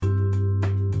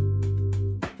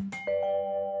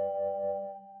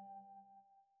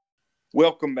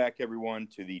Welcome back, everyone,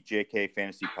 to the JK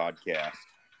Fantasy Podcast.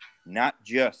 Not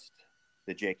just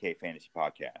the JK Fantasy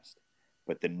Podcast,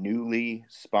 but the newly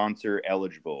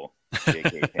sponsor-eligible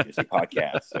JK Fantasy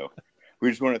Podcast. So we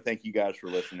just want to thank you guys for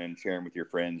listening and sharing with your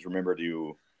friends. Remember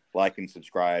to like and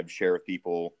subscribe, share with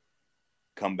people.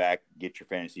 Come back, get your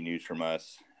fantasy news from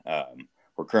us.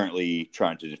 We're currently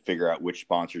trying to figure out which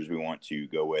sponsors we want to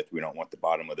go with. We don't want the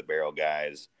bottom of the barrel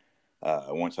guys.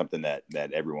 I want something that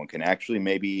everyone can actually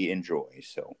maybe enjoy.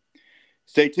 So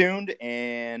stay tuned,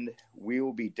 and we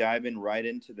will be diving right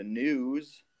into the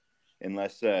news.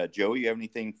 Unless, Joey, you have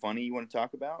anything funny you want to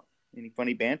talk about? Any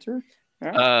funny banter?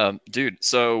 Huh? Dude,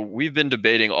 so we've been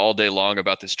debating all day long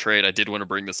about this trade. I did want to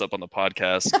bring this up on the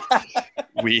podcast.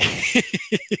 we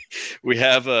we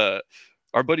have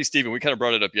our buddy Steven. We kind of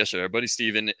brought it up yesterday. Our buddy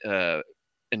Steven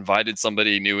invited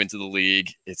somebody new into the league.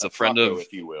 It's a friend taco, of,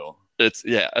 if you will. It's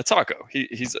a taco.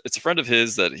 It's a friend of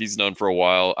his that he's known for a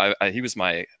while. He was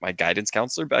my guidance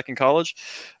counselor back in college.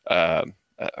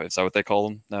 Is that what they call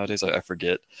him nowadays? I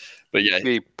forget. But yeah, he'd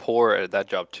be poor at that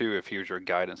job too if he was your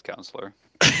guidance counselor.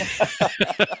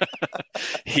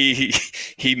 he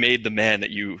made the man that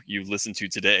you listen to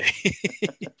today.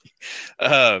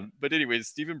 But anyways,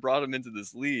 Steven brought him into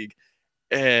this league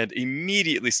and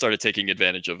immediately started taking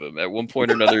advantage of him. At one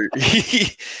point or another,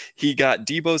 he got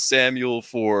Deebo Samuel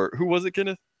for, who was it,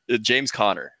 Kenneth? James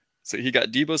Conner. So he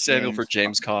got Deebo Samuel for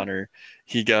James Conner.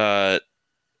 He got,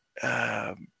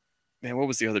 what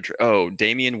was the other trade? Oh,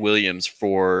 Damian Williams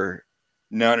for...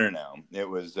 No. It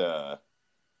was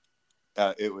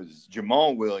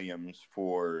Jamal Williams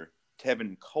for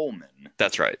Tevin Coleman.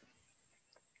 That's right.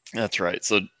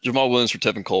 So Jamal Williams for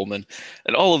Tevin Coleman,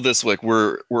 and all of this, like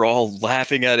we're all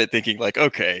laughing at it, thinking like,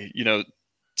 okay,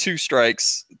 2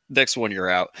 strikes, next one you're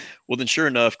out. Well, then sure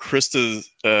enough,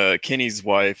 Kenny's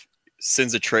wife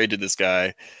sends a trade to this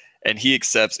guy, and he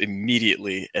accepts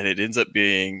immediately, and it ends up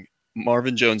being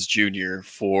Marvin Jones Jr.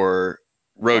 for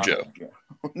Rojo.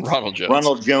 Ronald Jones.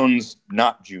 Ronald Jones,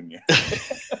 not Jr.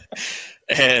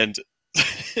 And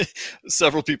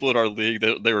several people in our league,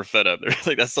 they were fed up. They're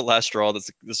like, that's the last straw. That's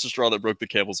the straw that broke the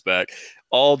camel's back.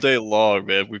 All day long,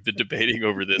 man, we've been debating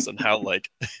over this and how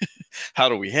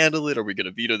do we handle it? Are we going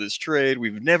to veto this trade?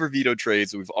 We've never vetoed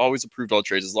trades. We've always approved all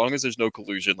trades as long as there's no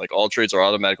collusion. Like, all trades are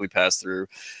automatically passed through,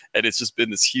 and it's just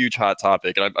been this huge hot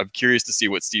topic. And I'm curious to see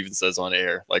what Steven says on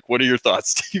air. Like, what are your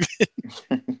thoughts, Steven?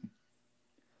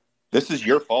 This is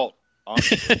your fault,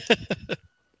 honestly.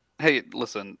 Hey,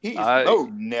 listen.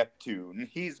 Neptune.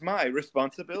 He's my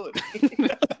responsibility.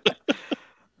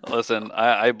 Listen,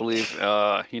 I believe,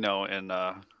 in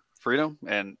freedom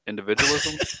and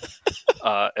individualism.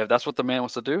 If that's what the man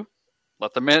wants to do,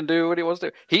 let the man do what he wants to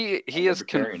do. He is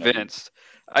convinced.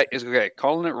 It's okay.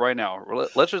 Calling it right now.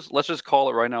 Let's just call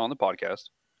it right now on the podcast.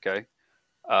 Okay.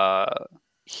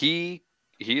 He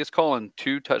is calling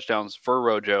 2 touchdowns for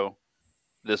Rojo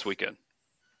this weekend.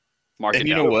 And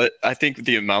you know what? I think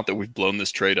the amount that we've blown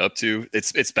this trade up to,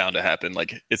 it's bound to happen.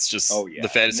 Like, it's just the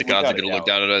fantasy gods are going to look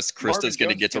down at us. Krista's going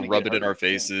to get to rub it in our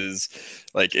faces.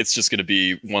 Like, it's just going to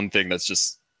be one thing that's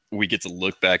just, we get to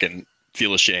look back and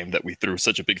feel ashamed that we threw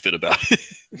such a big fit about it.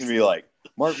 It's going to be like,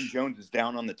 Marvin Jones is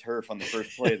down on the turf on the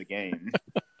first play of the game.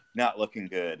 Not looking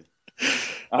good.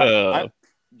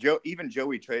 Even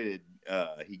Joey traded,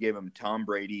 he gave him Tom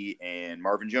Brady and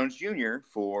Marvin Jones Jr.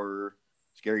 for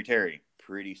Scary Terry.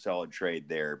 Pretty solid trade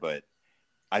there, but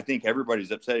I think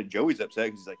everybody's upset. Joey's upset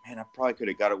because he's like, man, I probably could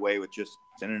have got away with just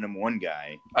sending him one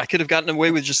guy. I could have gotten away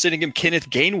with just sending him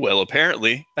Kenneth Gainwell,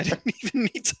 apparently. I didn't even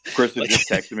need to. Krista just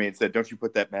texted me and said, don't you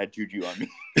put that bad juju on me.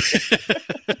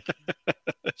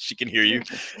 She can hear you.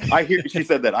 She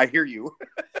said that. I hear you.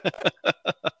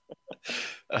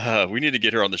 We need to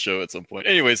get her on the show at some point.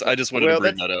 Anyways, I just wanted to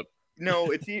bring that up.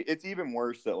 No, it's even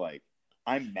worse that, like,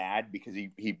 I'm mad because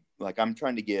he like, I'm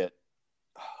trying to get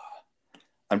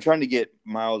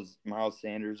Miles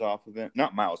Sanders off of him.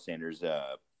 Not Miles Sanders,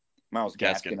 Miles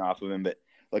Gaskin off of him. But,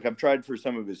 like, I've tried for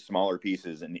some of his smaller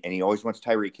pieces, and he always wants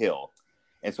Tyreek Hill.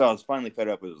 And so I was finally fed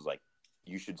up. It was like,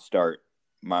 you should start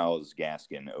Miles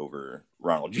Gaskin over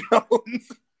Ronald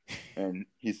Jones. And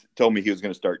he told me he was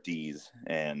going to start D's.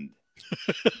 And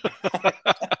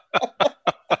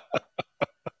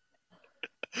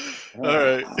all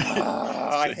right.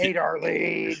 I hate our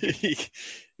league.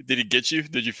 Did he get you?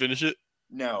 Did you finish it?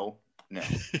 No.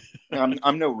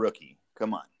 I'm no rookie.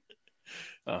 Come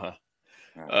on.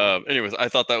 Anyways, I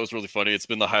thought that was really funny. It's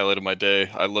been the highlight of my day.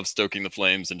 I love stoking the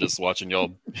flames and just watching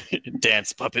y'all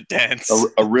dance, puppet dance.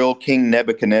 A real King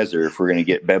Nebuchadnezzar, if we're going to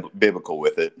get biblical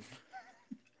with it.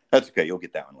 That's okay. You'll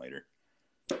get that one later.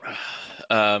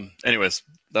 Anyways,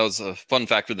 that was a fun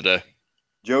fact for the day.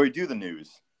 Joey, do the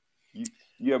news.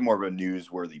 You have more of a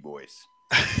newsworthy voice.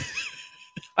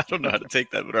 I don't know how to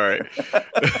take that, but all right.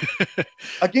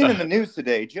 Again, in the news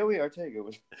today, Joey Ortega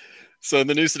was. So in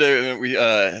the news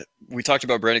today, we talked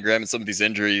about Brandon Graham and some of these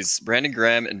injuries. Brandon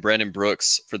Graham and Brandon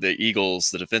Brooks for the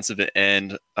Eagles, the defensive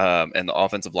end and the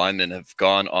offensive linemen have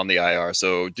gone on the IR.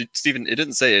 So, Stephen, it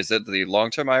didn't say, is that the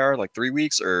long-term IR, like 3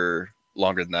 weeks or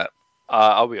longer than that?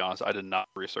 I'll be honest, I did not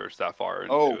research that far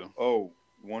into.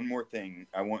 One more thing.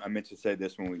 I meant to say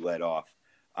this when we led off.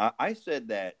 I said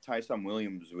that Tyson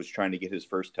Williams was trying to get his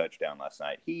first touchdown last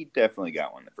night. He definitely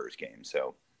got one the first game.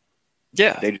 So,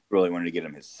 yeah, they just really wanted to get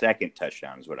him his second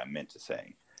touchdown is what I meant to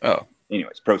say. Oh.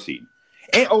 Anyways, proceed.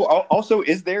 And also,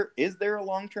 is there a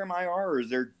long-term IR or is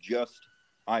there just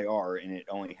IR and it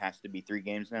only has to be 3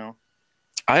 games now?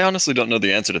 I honestly don't know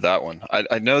the answer to that one.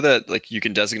 I know that like you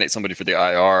can designate somebody for the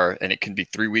IR and it can be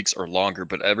 3 weeks or longer,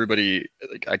 but everybody,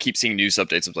 like, I keep seeing news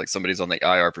updates of like somebody's on the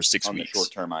IR for 6 weeks. On the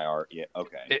short-term IR, yeah,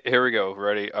 okay. Here we go.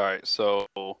 Ready? All right. So,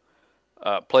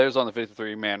 players on the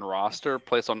 53-man roster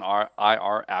placed on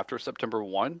IR after September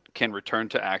 1 can return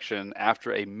to action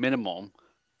after a minimum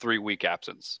 3-week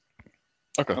absence.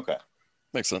 Okay.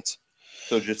 Makes sense.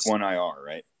 So just one IR,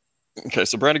 right? Okay,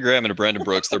 so Brandon Graham and Brandon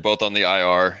Brooks, they're both on the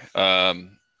IR.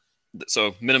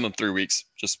 So minimum 3 weeks.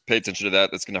 Just pay attention to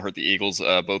that. That's going to hurt the Eagles,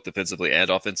 both defensively and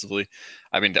offensively.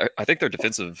 I mean, I think their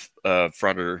defensive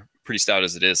front are pretty stout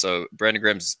as it is. So Brandon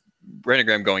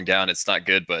Graham going down, it's not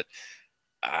good, but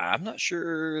I'm not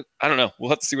sure. I don't know. We'll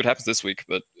have to see what happens this week,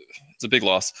 but it's a big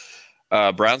loss.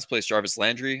 Browns placed Jarvis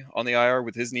Landry on the IR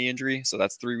with his knee injury, so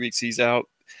that's 3 weeks he's out.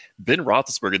 Ben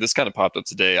Roethlisberger, this kind of popped up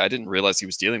today. I didn't realize he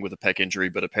was dealing with a pec injury,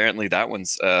 but apparently that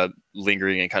one's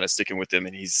lingering and kind of sticking with him.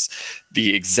 And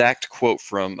the exact quote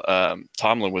from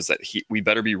Tomlin was that we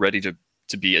better be ready to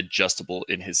be adjustable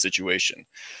in his situation.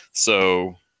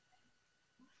 So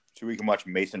we can watch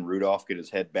Mason Rudolph get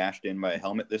his head bashed in by a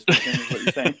helmet this weekend, is what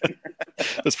you're saying?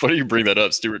 It's funny you bring that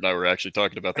up. Stuart and I were actually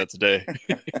talking about that today.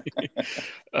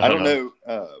 I don't know.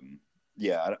 I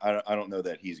don't know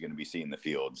that he's going to be seeing the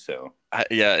field. So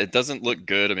it doesn't look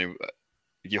good. I mean,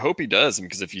 you hope he does,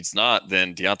 because if he's not,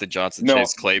 then Deontay Johnson,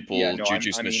 Chase Claypool,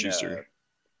 Juju Smith-Schuster.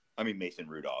 I mean Mason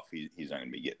Rudolph. He's not going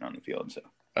to be getting on the field. So,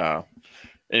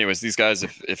 anyways, these guys,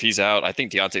 if he's out, I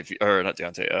think I'm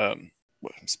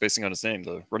spacing on his name,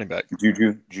 the running back.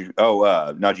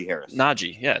 Najee Harris.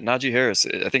 Najee Harris.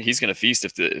 I think he's going to feast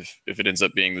if it ends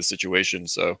up being the situation.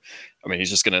 So, I mean,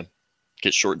 he's just going to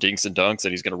get short dinks and dunks,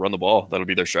 and he's going to run the ball. That'll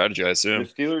be their strategy, I assume. The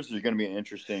Steelers are going to be an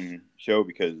interesting show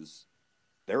because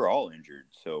they're all injured.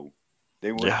 So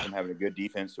they went from having a good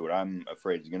defense to what I'm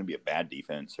afraid is going to be a bad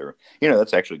defense. Or,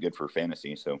 that's actually good for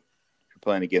fantasy. So if you're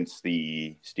playing against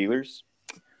the Steelers,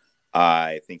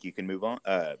 I think you can move on.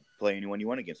 Play anyone you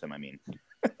want against them, I mean.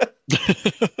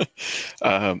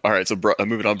 All right, so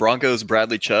moving on. Broncos,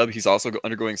 Bradley Chubb. He's also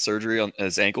undergoing surgery on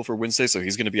his ankle for Wednesday, so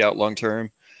he's going to be out long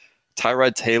term.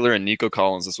 Tyrod Taylor and Nico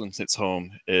Collins, this one hits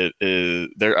home.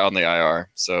 They're on the IR.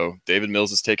 So David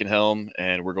Mills is taking helm,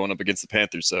 and we're going up against the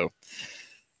Panthers. So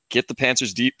get the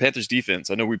Panthers defense.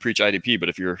 I know we preach IDP, but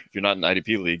if you're not in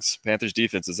IDP leagues, Panthers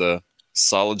defense is a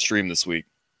solid stream this week.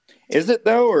 Is it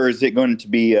though, or is it going to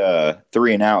be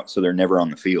 3 and out, so they're never on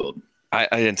the field? I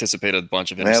anticipate a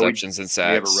bunch of interceptions and sacks.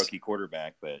 We have a rookie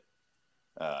quarterback, but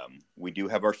we do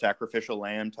have our sacrificial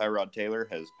lamb. Tyrod Taylor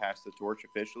has passed the torch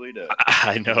officially to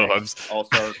I know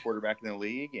all-star quarterback in the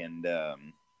league, and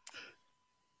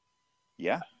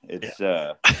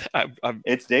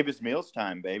it's Davis Mills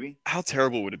time, baby. How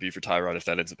terrible would it be for Tyrod if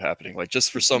that ends up happening? Like,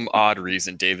 just for some odd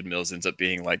reason, David Mills ends up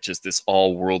being like just this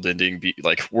all world-ending,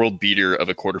 world beater of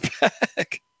a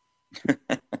quarterback.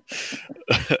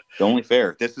 It's only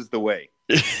fair. This is the way.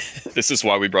 This is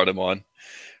why we brought him on.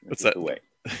 What's that? The way.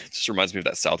 It just reminds me of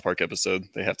that South Park episode.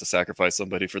 They have to sacrifice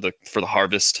somebody for the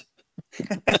harvest.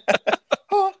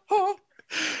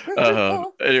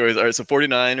 Anyways, all right. So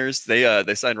 49ers,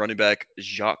 they signed running back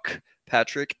Jacques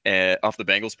Patrick off the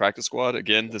Bengals practice squad.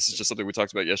 Again, this is just something we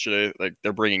talked about yesterday. Like,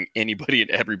 they're bringing anybody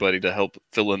and everybody to help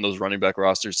fill in those running back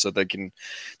rosters so they can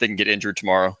get injured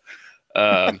tomorrow.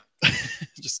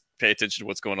 Just pay attention to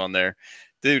what's going on there.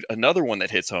 Dude, another one that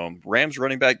hits home. Rams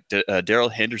running back Darrell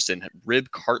Henderson,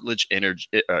 rib cartilage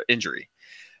injury.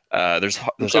 There's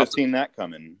seen that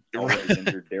coming. Already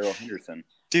injured Darrell Henderson.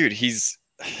 Dude, he's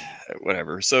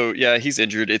whatever. So yeah, he's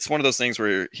injured. It's one of those things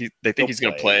where they think he's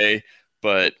going to play,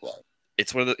 but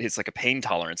it's like a pain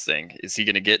tolerance thing. Is he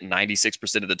going to get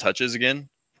 96% of the touches again?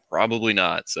 Probably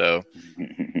not. So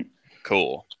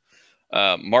cool.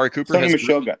 Amari Cooper go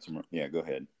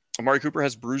ahead. Amari Cooper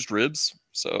has bruised ribs,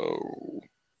 so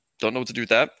don't know what to do with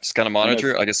that. Just kind of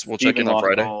monitor. I guess we'll check in on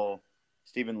Friday.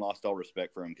 Steven lost all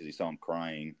respect for him because he saw him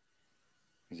crying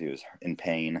because he was in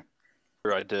pain.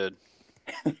 Sure, I did.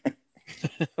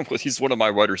 Well, he's one of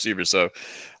my wide receivers, so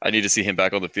I need to see him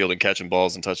back on the field and catching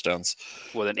balls and touchdowns.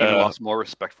 Well, then Amy lost more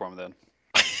respect for him then.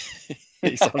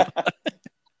 He's on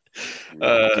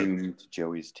doomed to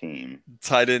Joey's team.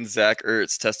 Tight end Zach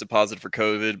Ertz tested positive for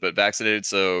COVID, but vaccinated,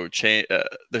 so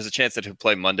there's a chance that he'll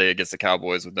play Monday against the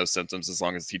Cowboys with no symptoms as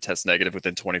long as he tests negative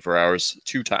within 24 hours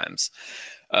 2 times.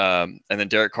 And then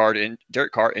Derek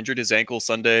Carr injured his ankle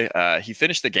Sunday. He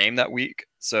finished the game that week,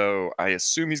 so I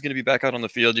assume he's going to be back out on the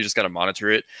field. You just got to monitor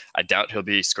it. I doubt he'll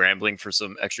be scrambling for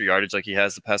some extra yardage like he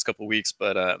has the past couple of weeks,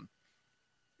 but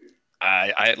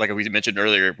I like we mentioned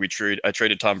earlier, I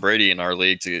traded Tom Brady in our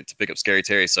league to pick up Scary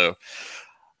Terry. So,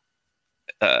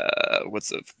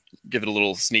 give it a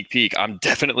little sneak peek. I'm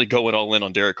definitely going all in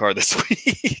on Derek Carr this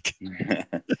week.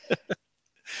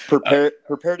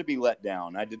 Prepare to be let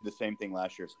down. I did the same thing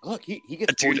last year. Look, he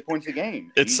gets 40 points a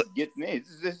game. This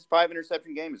 5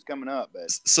 interception game is coming up. But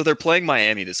so they're playing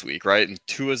Miami this week, right? And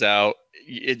Tua's out.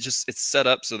 It's set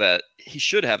up so that he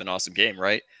should have an awesome game,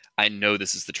 right? I know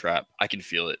this is the trap. I can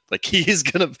feel it. Like he's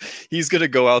gonna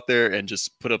go out there and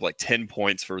just put up like 10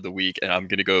 points for the week, and I'm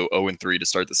gonna go 0-3 to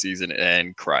start the season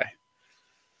and cry.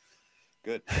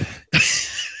 Good.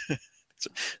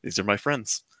 These are my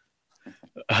friends.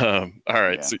 All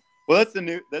right. Yeah. So, well, that's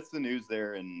the news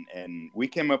there, and we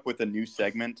came up with a new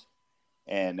segment,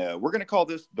 and we're gonna call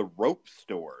this the Rope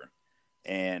Store.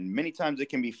 And many times it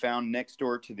can be found next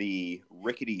door to the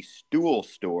Rickety Stool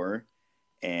Store.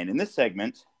 And in this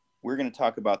segment, we're going to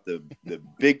talk about the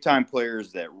big time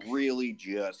players that really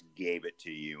just gave it to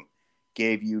you,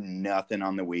 gave you nothing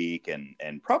on the week,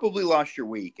 and probably lost your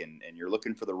week, and you're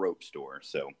looking for the Rope Store.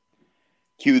 So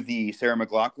cue the Sarah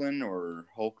McLachlan or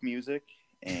Hulk music,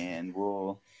 and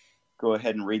we'll go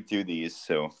ahead and read through these.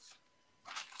 So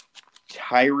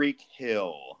Tyreek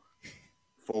Hill,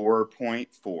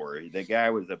 4.4. The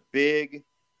guy was a big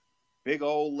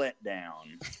old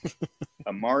letdown.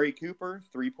 Amari Cooper,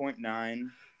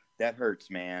 3.9. That hurts,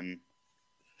 man.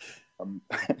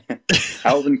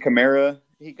 Alvin Kamara,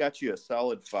 he got you a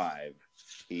solid 5.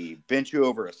 He bent you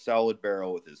over a solid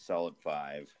barrel with his solid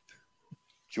 5.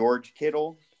 George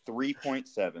Kittle,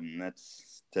 3.7.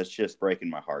 That's just breaking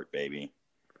my heart, baby.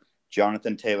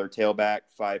 Jonathan Taylor, tailback,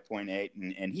 5.8,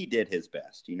 and he did his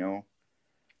best, you know.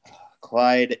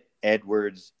 Clyde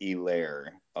Edwards-Helaire,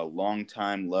 a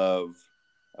longtime love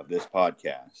of this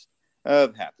podcast.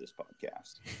 Of half this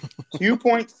podcast.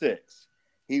 2.6.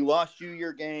 He lost you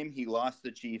your game. He lost the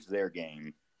Chiefs their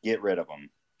game. Get rid of him.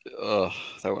 Ugh,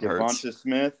 that one hurts. Devonta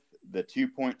Smith, the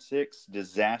 2.6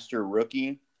 disaster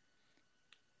rookie.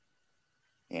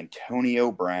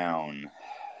 Antonio Brown,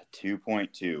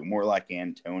 2.2. More like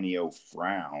Antonio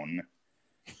Frown.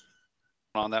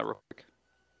 On that real quick.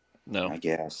 No. I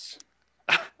guess.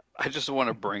 I just want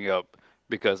to bring up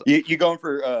because you going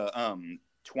for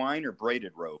twine or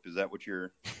braided rope? Is that what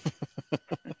you're?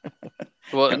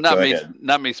 Well,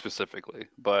 not me specifically,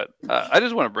 but I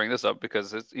just want to bring this up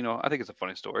because it's I think it's a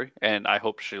funny story, and I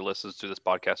hope she listens to this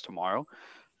podcast tomorrow.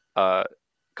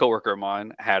 Coworker of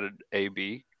mine had an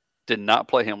AB, did not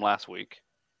play him last week,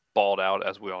 balled out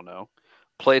as we all know,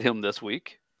 played him this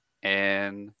week,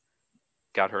 and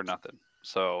got her nothing.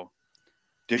 So.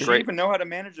 Does she even know how to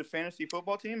manage a fantasy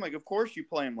football team? Like, of course you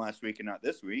play him last week and not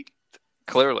this week.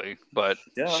 Clearly, but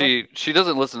she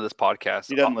doesn't listen to this podcast.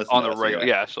 She doesn't listen on to the us, regular.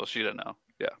 Yeah, so she didn't know.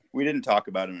 Yeah, we didn't talk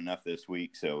about him enough this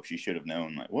week, so she should have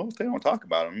known. Like, well, if they don't talk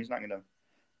about him, he's not going to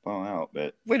fall out.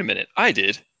 But wait a minute, I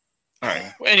did. All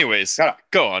right. Well, anyways,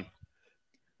 go on.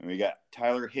 And we got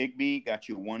Tyler Higbee, got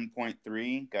you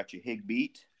 1.3, got you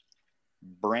Higbeat.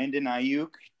 Brandon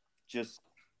Ayuk, just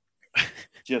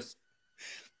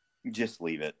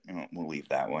leave it. We'll leave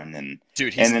that one. And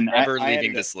dude, he's never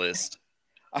leaving this list.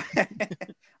 I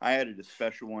added a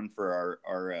special one for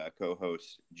our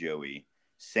co-host Joey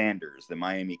Sanders, the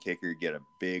Miami kicker. Get a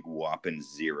big whopping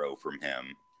 0 from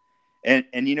him.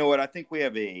 And you know what? I think we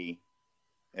have a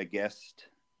guest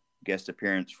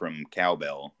appearance from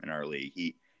Cowbell in our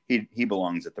league. He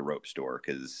belongs at the Rope Store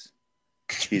because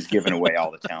he's giving away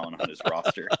all the talent on his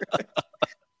roster.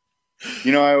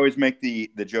 You know, I always make the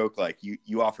joke like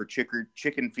you offer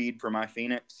chicken feed for my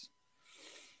Phoenix.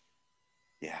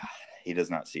 Yeah, he does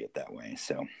not see it that way.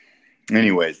 So,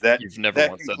 anyways, that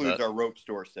concludes our Rope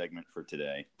Store segment for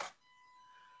today.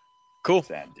 Cool.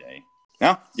 Sad day.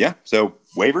 Yeah. So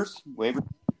waivers.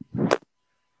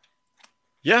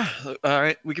 Yeah. All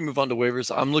right. We can move on to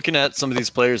waivers. I'm looking at some of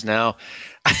these players now.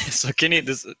 So Kenny,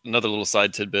 this is another little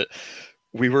side tidbit.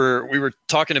 we were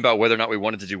talking about whether or not we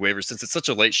wanted to do waivers since it's such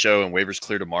a late show and waivers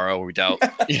clear tomorrow. We doubt,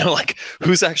 like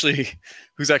who's actually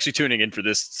tuning in for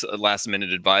this last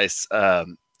minute advice.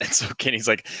 And so Kenny's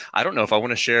like, I don't know if I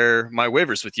want to share my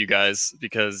waivers with you guys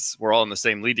because we're all in the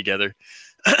same league together.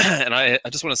 And I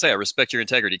just want to say I respect your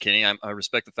integrity, Kenny. I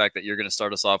respect the fact that you're going to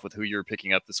start us off with who you're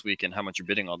picking up this week and how much you're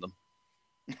bidding on them.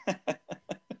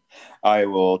 I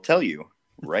will tell you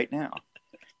right now.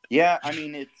 Yeah, I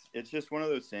mean it's just one of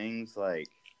those things. Like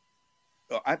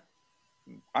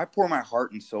I pour my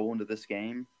heart and soul into this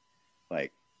game.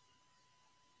 Like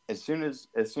as soon as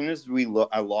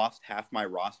I lost half my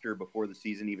roster before the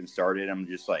season even started. I'm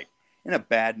just like in a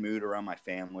bad mood around my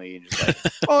family, and just like,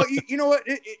 oh, you know what?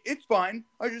 It's fine.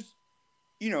 I just,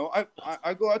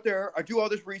 I go out there, I do all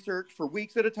this research for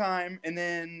weeks at a time, and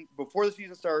then before the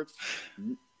season starts,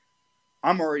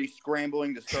 I'm already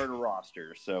scrambling to start a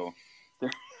roster. So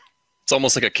it's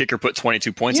almost like a kicker put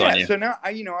 22 points on you. So now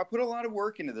I put a lot of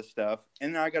work into this stuff,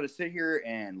 and then I got to sit here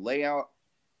and lay out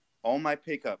all my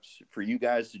pickups for you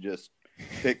guys to just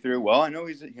pick through. Well, I know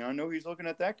he's looking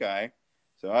at that guy.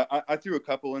 So I threw a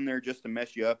couple in there just to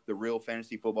mess you up. The real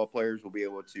fantasy football players will be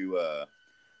able to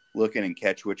look in and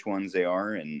catch which ones they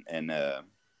are and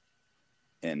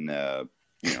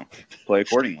play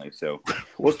accordingly. So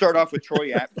we'll start off with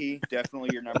Troy Apke,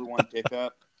 definitely your number one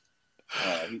pickup.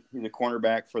 He's a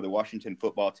cornerback for the Washington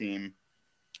football team.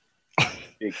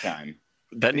 Big time.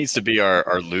 That needs to be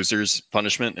our losers'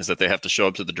 punishment, is that they have to show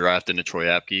up to the draft in a Troy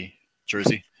Apke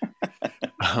jersey.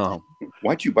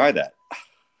 Why'd you buy that?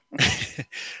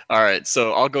 All right,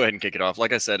 so I'll go ahead and kick it off.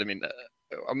 Like I said, I mean,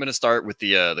 I'm going to start with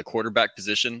the quarterback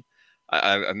position.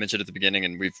 I mentioned at the beginning,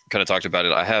 and we've kind of talked about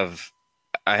it. I have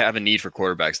a need for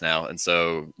quarterbacks now, and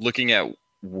so looking at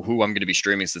who I'm going to be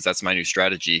streaming, since that's my new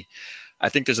strategy, I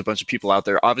think there's a bunch of people out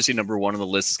there. Obviously, number one on the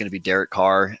list is going to be Derek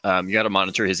Carr. You got to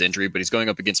monitor his injury, but he's going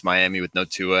up against Miami with no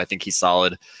Tua. I think he's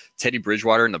solid. Teddy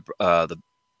Bridgewater and the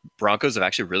Broncos have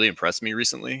actually really impressed me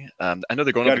recently. I know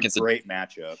they're going up against a great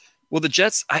matchup. Well, the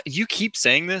Jets, you keep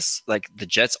saying this, like the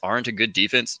Jets aren't a good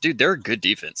defense. Dude, they're a good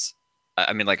defense.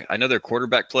 I mean, like, I know their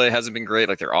quarterback play hasn't been great.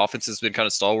 Like, their offense has been kind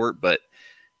of stalwart, but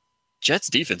Jets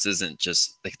defense isn't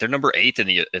just like they're number 8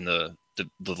 in the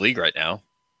league right now.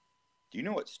 Do you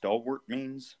know what stalwart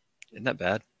means? Isn't that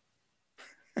bad?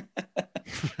 I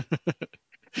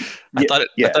thought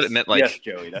it meant like, yes,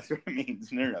 Joey, that's what it means.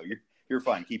 No, you're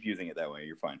fine. Keep using it that way.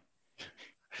 You're fine.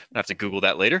 I have to Google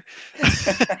that later.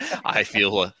 I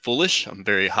feel foolish. I'm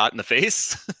very hot in the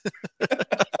face.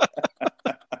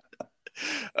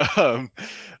 All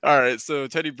right. So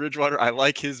Teddy Bridgewater, I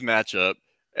like his matchup.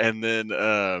 And then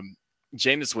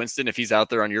Jameis Winston, if he's out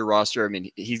there on your roster, I mean,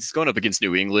 he's going up against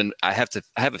New England. I have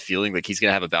a feeling like he's going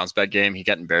to have a bounce back game. He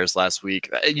got embarrassed last week.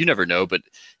 You never know, but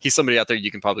he's somebody out there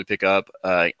you can probably pick up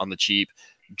on the cheap.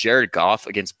 Jared Goff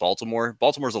against Baltimore.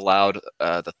 Baltimore's allowed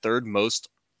the third most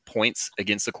points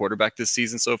against the quarterback this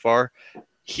season so far.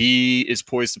 He is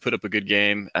poised to put up a good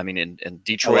game. I mean, in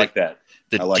Detroit, I like that.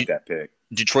 I like that pick.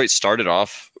 Detroit started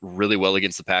off really well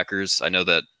against the Packers. I know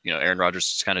that Aaron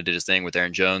Rodgers kind of did his thing with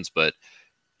Aaron Jones, but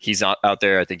he's out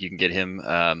there. I think you can get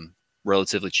him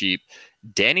relatively cheap.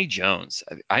 Danny Jones.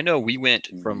 I know we went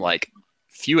from like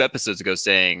a few episodes ago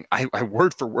saying I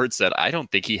word for word said I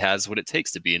don't think he has what it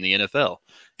takes to be in the NFL,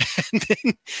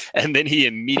 and then he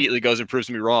immediately goes and proves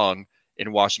me wrong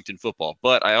in Washington football.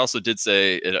 But I also did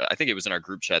say, I think it was in our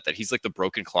group chat, that he's like the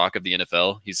broken clock of the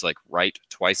NFL. He's like right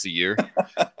twice a year.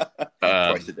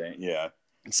 Twice a day, yeah.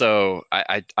 So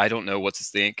I don't know what to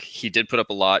think. He did put up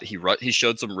a lot. He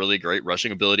showed some really great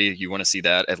rushing ability. You want to see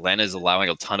that. Atlanta is allowing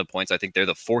a ton of points. I think they're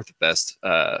the 4th best.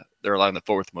 They're allowing the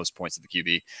 4th most points of the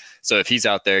QB. So if he's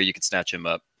out there, you can snatch him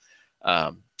up.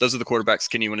 Those are the quarterbacks.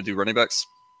 Kenny, you want to do running backs?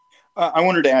 I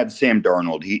wanted to add Sam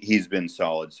Darnold. He's been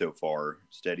solid so far.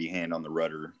 Steady hand on the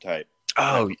rudder type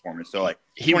performance. So like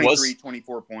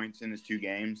 24 points in his 2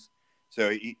 games.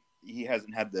 So he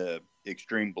hasn't had the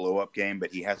extreme blow up game,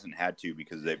 but he hasn't had to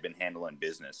because they've been handling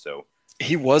business. So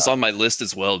he was on my list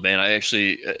as well, man. I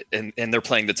actually and they're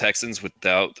playing the Texans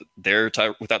without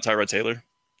Tyrod Taylor.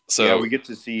 So yeah, we get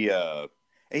to see.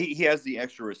 He has the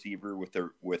extra receiver with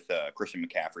Christian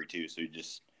McCaffrey too. So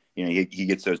he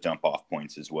gets those dump off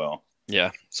points as well.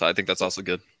 Yeah, so I think that's also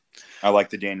good. I like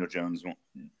the Daniel Jones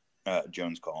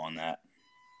call on that.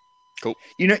 Cool.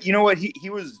 You know what? He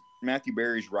was Matthew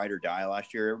Berry's ride or die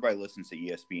last year. Everybody listens to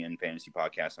ESPN fantasy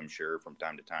podcasts, I'm sure, from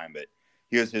time to time, but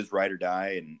he was his ride or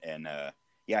die, and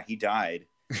he died.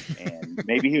 And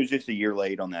maybe he was just a year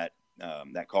late on that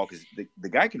call, because the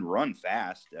guy can run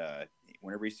fast.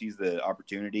 Whenever he sees the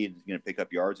opportunity, he's going to pick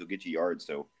up yards. He'll get you yards.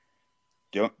 So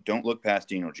don't look past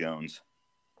Daniel Jones.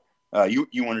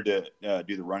 You wanted to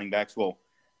do the running backs? Well,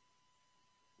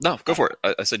 no, go for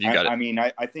it. I said you got it. I mean,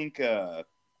 I think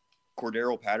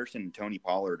Cordero Patterson and Tony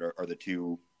Pollard are the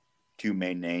two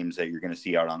main names that you're going to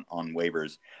see out on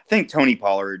waivers. I think Tony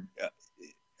Pollard,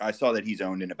 I saw that he's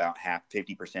owned in about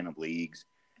 50% of leagues.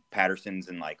 Patterson's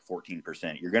in like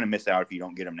 14%. You're going to miss out if you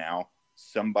don't get him now.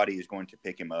 Somebody is going to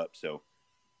pick him up. So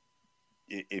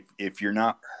if you're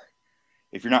not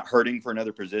hurting for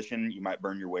another position, you might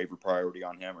burn your waiver priority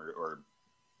on him, or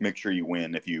make sure you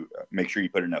win if you make sure you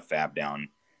put enough fab down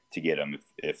to get him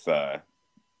if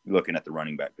looking at the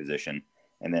running back position.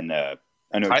 And then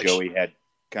I know Joey had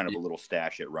kind of a little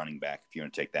stash at running back if you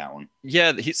want to take that one.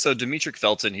 Yeah, so Demetric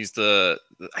Felton, he's I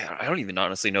don't even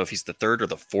honestly know if he's the third or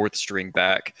the fourth string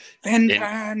back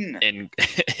in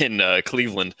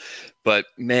Cleveland. But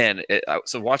man,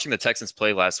 so watching the Texans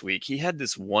play last week, he had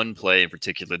this one play in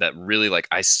particular that really, like,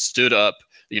 I stood up.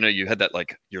 You know, you had that,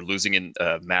 like, you're losing in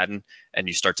Madden and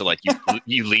you start to, like,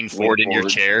 you lean forward in your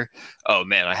chair. Oh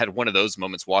man, I had one of those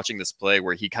moments watching this play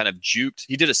where he kind of juked.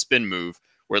 He did a spin move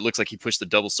where it looks like he pushed the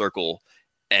double circle,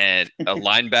 and a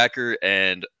linebacker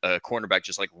and a cornerback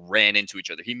just, like, ran into each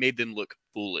other. He made them look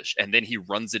foolish, and then he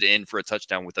runs it in for a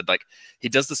touchdown with he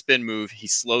does the spin move. He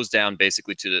slows down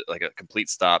basically to like a complete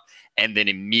stop, and then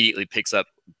immediately picks up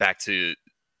back to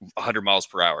 100 miles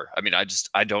per hour. I mean,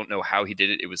 I don't know how he did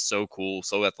it. It was so cool,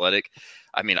 so athletic.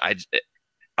 I mean,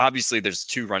 obviously there's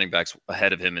two running backs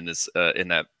ahead of him in this in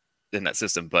that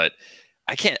system, but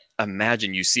I can't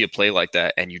imagine you see a play like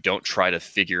that and you don't try to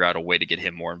figure out a way to get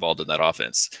him more involved in that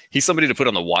offense. He's somebody to put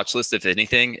on the watch list, if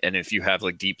anything. And if you have,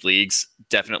 like, deep leagues,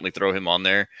 definitely throw him on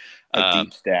there. A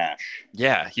deep stash.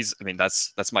 Yeah,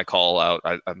 that's my call out.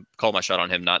 I'm calling my shot on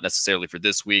him, not necessarily for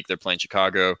this week. They're playing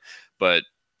Chicago, but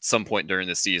some point during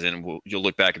the season, you'll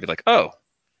look back and be like, oh,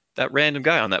 that random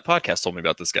guy on that podcast told me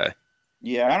about this guy.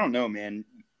 Yeah, I don't know, man.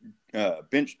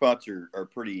 Bench spots are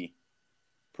pretty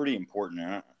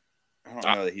important. I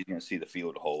don't know that he's going to see the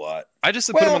field a whole lot. I just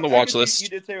put him on the watch list. You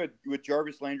did say with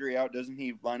Jarvis Landry out, doesn't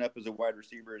he line up as a wide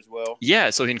receiver as well? Yeah,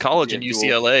 so in college in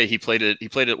UCLA, he played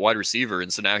at wide receiver,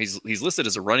 and so now he's listed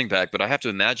as a running back. But I have to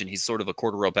imagine he's sort of a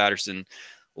Cordero Patterson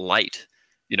light,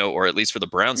 you know, or at least for the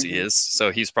Browns he is.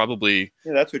 So he's probably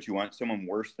that's what you want, someone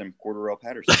worse than Cordero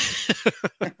Patterson.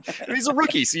 He's a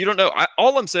rookie, so you don't know.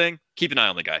 All I'm saying, keep an eye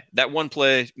on the guy. That one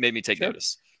play made me take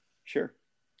notice. Sure.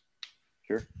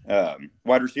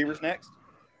 Wide receivers next.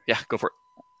 Yeah, go for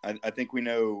it. I think we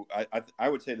know. I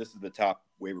would say this is the top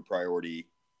waiver priority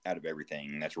out of everything.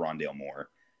 And that's Rondale Moore.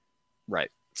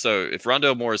 Right. So if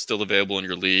Rondale Moore is still available in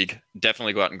your league,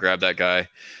 definitely go out and grab that guy.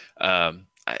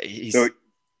 So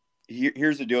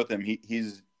here's the deal with him.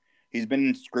 He's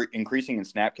been increasing in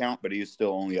snap count, but he's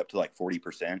still only up to like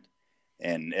 40%.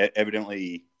 And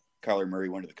evidently, Kyler Murray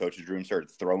went to the coach's room,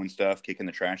 started throwing stuff, kicking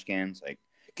the trash cans, like,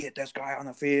 get this guy on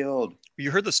the field. You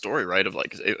heard the story, right? Of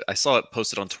like, I saw it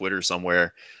posted on Twitter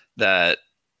somewhere that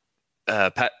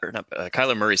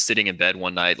Kyler Murray's sitting in bed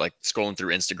one night, like scrolling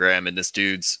through Instagram, and this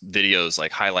dude's videos,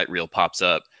 like, highlight reel pops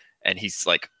up, and he's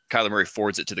like, Kyler Murray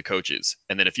forwards it to the coaches,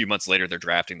 and then a few months later, they're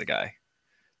drafting the guy.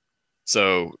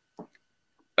 So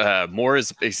Moore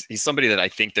he's somebody that I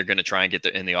think they're going to try and get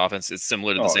in the offense. It's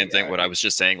similar to the same thing. What I was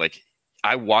just saying, like,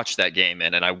 I watched that game,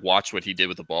 and I watched what he did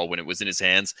with the ball when it was in his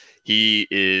hands. He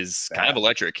is kind of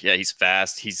electric. Yeah, he's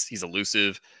fast. He's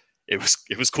elusive. It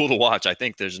was cool to watch. I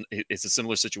think it's a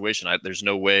similar situation. There's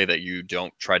no way that you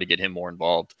don't try to get him more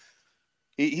involved.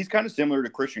 He's kind of similar to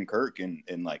Christian Kirk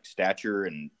in like stature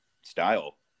and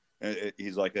style.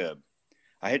 He's like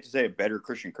I hate to say a better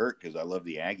Christian Kirk because I love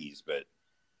the Aggies, but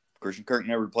Christian Kirk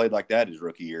never played like that his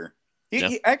rookie year.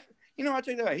 He actually, I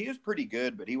tell you that he was pretty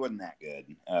good, but he wasn't that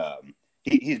good.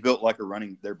 He's built like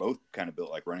they're both kind of built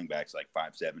like running backs, like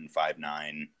 5'7", 5'9",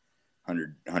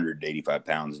 185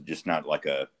 pounds, just not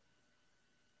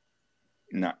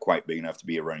quite big enough to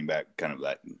be a running back, kind of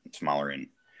that smaller. And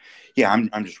yeah,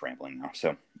 I'm just rambling now.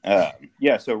 So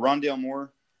so Rondale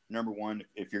Moore, number one,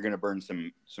 if you're going to burn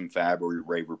some fab or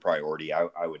waiver priority,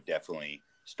 I would definitely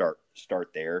start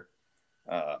there.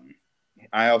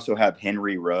 I also have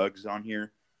Henry Ruggs on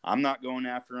here. I'm not going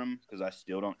after him because I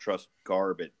still don't trust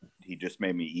Carr, but he just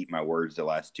made me eat my words the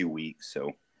last 2 weeks.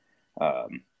 So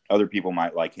other people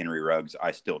might like Henry Ruggs.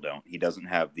 I still don't. He doesn't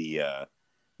have the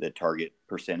target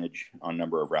percentage on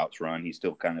number of routes run. He's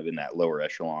still kind of in that lower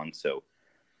echelon. So,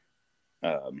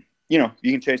 you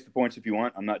can chase the points if you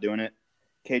want. I'm not doing it.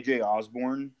 KJ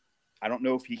Osborne, I don't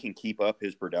know if he can keep up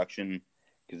his production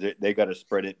because they got to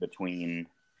spread it between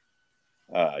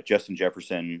Justin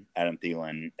Jefferson, Adam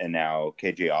Thielen, and now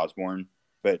KJ Osborne.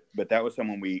 But that was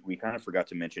someone we kind of forgot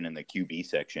to mention in the QB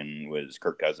section was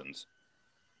Kirk Cousins.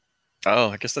 Oh,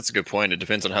 I guess that's a good point. It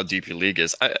depends on how deep your league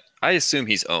is. I assume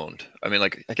he's owned. I mean,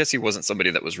 like, I guess he wasn't somebody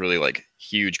that was really like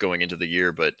huge going into the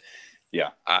year, but yeah,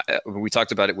 we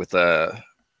talked about it with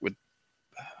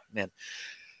man,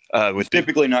 he's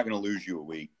typically not going to lose you a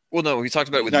week. Well, no, we talked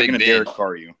about it with Big Ben. Derek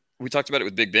Carr you. We talked about it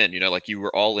with Big Ben. You know, like you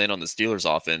were all in on the Steelers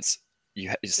offense.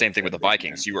 Same thing with the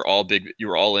Vikings. You were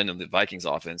all in on the Vikings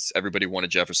offense. Everybody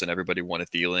wanted Jefferson. Everybody wanted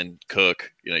Thielen,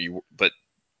 Cook. You know, but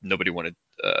nobody wanted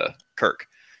Kirk.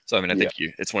 So I mean, I think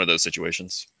it's one of those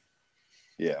situations.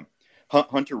 Yeah,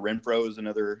 Hunter Renfrow is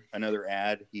another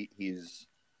ad. He's.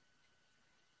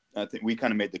 I think we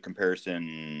kind of made the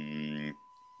comparison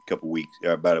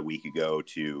about a week ago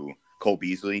to Cole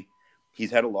Beasley.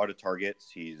 He's had a lot of targets.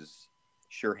 He's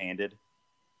sure-handed.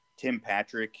 Tim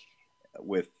Patrick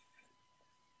with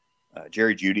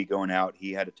Jerry Jeudy going out.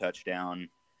 He had a touchdown.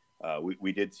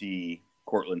 We did see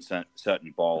Cortland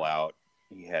Sutton ball out.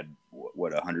 He had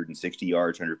 160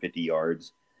 yards, 150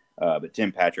 yards. But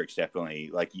Tim Patrick's definitely,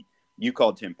 like you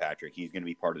called Tim Patrick. He's going to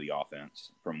be part of the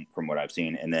offense from what I've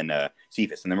seen. And then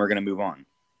Cephas, and then we're going to move on.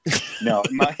 No,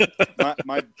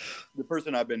 the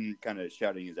person I've been kind of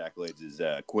shouting his accolades is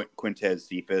Quintez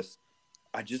Cephas.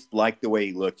 I just like the way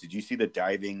he looked. Did you see the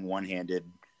diving one-handed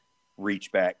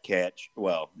reach back catch?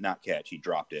 Well, not catch. He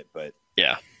dropped it, but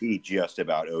yeah, he just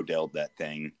about Odell'd that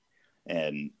thing.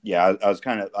 And yeah,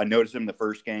 I noticed him the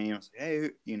first game. I was like, hey,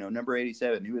 number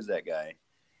 87, who is that guy?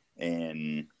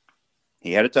 And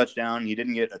he had a touchdown. He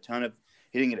didn't get a ton of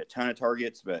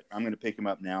targets, but I'm going to pick him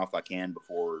up now if I can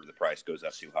before the price goes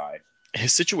up too high.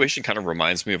 His situation kind of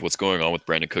reminds me of what's going on with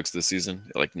Brandon Cooks this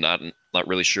season. Like not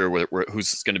really sure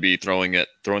who's going to be throwing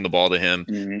the ball to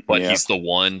him, but he's the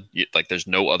one. Like there's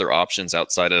no other options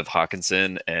outside of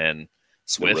Hawkinson and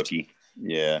Swift. The rookie.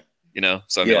 Yeah.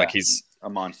 So I mean, like he's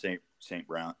Amon St.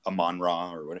 Brown,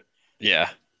 Amon-Ra or whatever.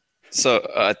 Yeah. So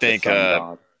I think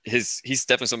he's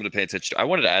definitely someone to pay attention to. I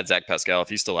wanted to add Zach Pascal if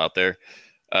he's still out there.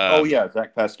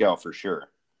 Zach Pascal for sure.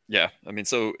 Yeah, I mean,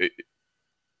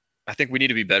 I think we need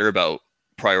to be better about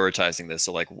prioritizing this.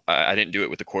 So, like, I didn't do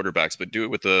it with the quarterbacks, but do it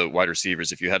with the wide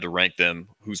receivers. If you had to rank them,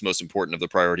 who's most important of the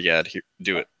priority ad? Here,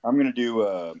 do it. I'm going to do,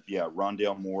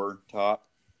 Rondale Moore top.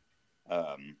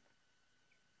 I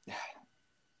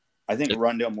think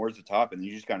Rondale Moore's the top, and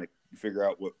you just kind of figure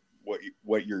out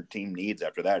what your team needs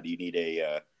after that. Do you need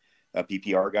a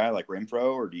PPR guy like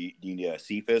Renfrow, or do you need a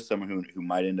Cephas, someone who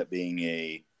might end up being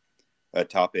a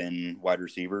top end wide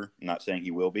receiver? I'm not saying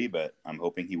he will be, but I'm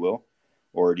hoping he will.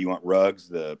 Or do you want Ruggs,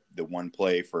 the one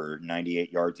play for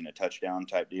 98 yards and a touchdown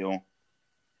type deal?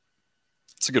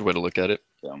 It's a good way to look at it.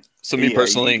 So me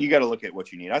personally, you got to look at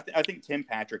what you need. I think Tim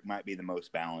Patrick might be the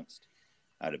most balanced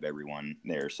out of everyone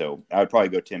there. So I would probably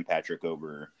go Tim Patrick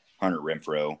over Hunter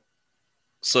Renfrow.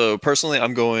 So personally,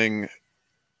 I'm going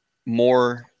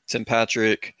more Tim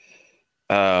Patrick.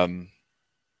 This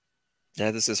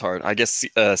is hard. I guess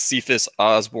Cephas,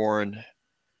 Osborne,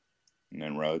 and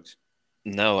then Ruggs.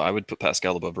 No, I would put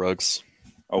Pascal above Ruggs.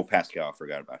 Oh, Pascal, I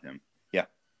forgot about him. Yeah,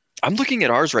 I'm looking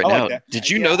at ours right now. Like Did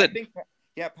you know that?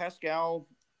 Pascal.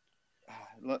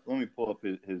 Let me pull up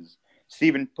his.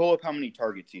 Steven, pull up how many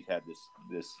targets he's had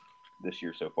this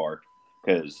year so far,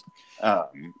 because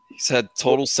he's had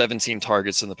total 17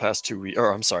 targets in the past 2 weeks.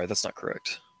 Or I'm sorry, that's not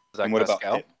correct. And what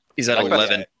Pascal? about he's at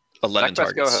 11 Zach targets.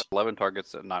 Pascal had 11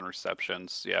 targets at 9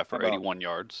 receptions. Yeah, for 81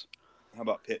 yards. How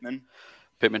about Pittman?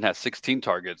 Pittman has 16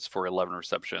 targets for 11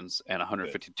 receptions and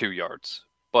 152 yards.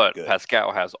 But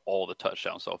Pascal has all the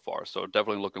touchdowns so far. So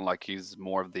definitely looking like he's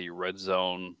more of the red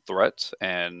zone threat.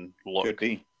 And could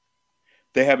be.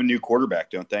 They have a new quarterback,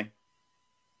 don't they?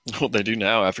 Well, they do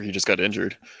now after he just got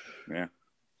injured. Yeah.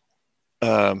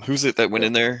 Who's it that went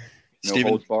in there? No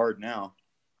holds barred now.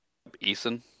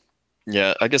 Eason.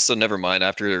 Yeah, I guess so. Never mind.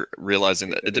 After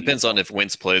realizing that it depends on if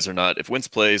Wentz plays or not. If Wentz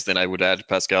plays, then I would add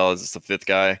Pascal as the fifth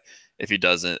guy. If he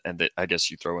doesn't, and I guess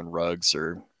you throw in Ruggs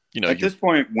or At this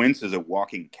point, Wentz is a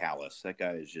walking callus. That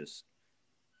guy is just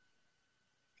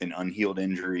an unhealed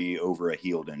injury over a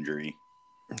healed injury.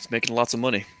 He's making lots of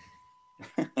money.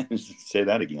 Say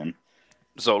that again.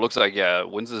 So it looks like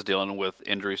Wentz is dealing with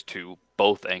injuries to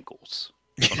both ankles.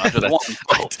 So not just one.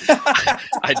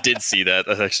 I did see that.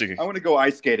 That's actually. I want to go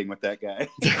ice skating with that guy.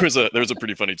 There was a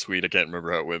pretty funny tweet. I can't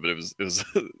remember how it went, but it was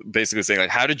basically saying like,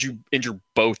 "How did you injure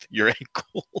both your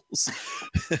ankles?"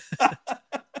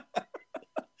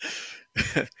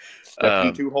 Stepped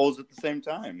in two holes at the same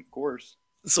time, of course.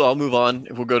 So I'll move on.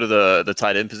 We'll go to the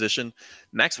tight end position.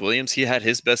 Max Williams, he had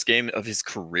his best game of his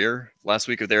career last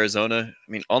week with Arizona.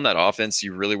 I mean, on that offense,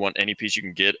 you really want any piece you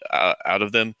can get out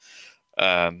of them.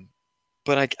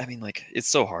 But I mean, like, it's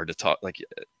so hard to talk. Like,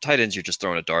 tight ends, you're just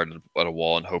throwing a dart at a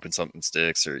wall and hoping something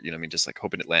sticks, or I mean, just like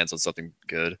hoping it lands on something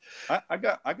good. I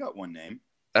got one name.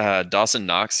 Dawson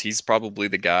Knox, he's probably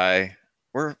the guy.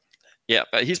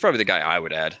 He's probably the guy I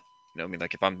would add. I mean,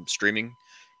 like if I'm streaming,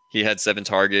 he had 7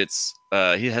 targets.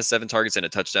 He has 7 targets and a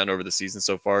touchdown over the season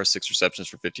so far. 6 receptions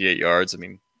for 58 yards. I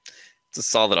mean, it's a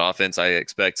solid offense. I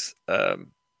expect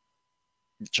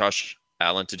Josh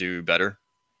Allen to do better.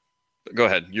 Go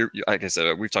ahead. You're like I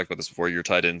said, we've talked about this before. Your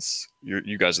tight ends.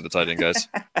 You guys are the tight end guys.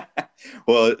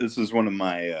 Well, this is one of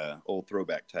my old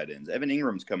throwback tight ends. Evan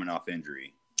Ingram's coming off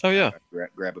injury. Oh yeah.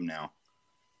 Grab him now.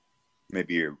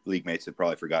 Maybe your league mates have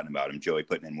probably forgotten about him. Joey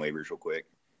putting in waivers real quick.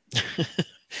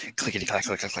 Clickety clack,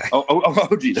 click, clack, clack.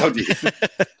 Oh, geez.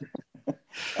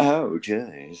 Oh,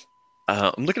 jeez.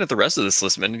 I'm looking at the rest of this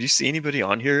list, man. Did you see anybody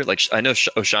on here? Like, I know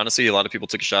O'Shaughnessy, a lot of people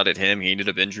took a shot at him. He ended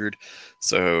up injured,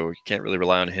 so you can't really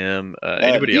rely on him.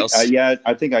 Anybody else? I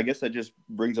guess that just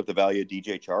brings up the value of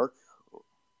DJ Chark. What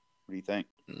do you think?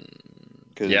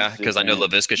 Because I know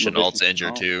Laviska Chenault's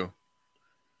injured too.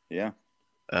 Yeah.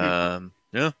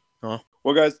 Yeah. Oh.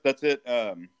 Well, guys, that's it.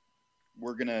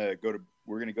 We're gonna go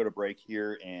to break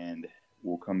here, and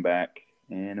we'll come back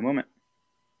in a moment.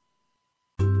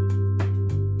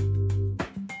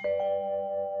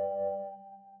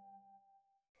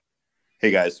 Hey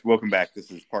guys, welcome back.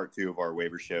 This is part 2 of our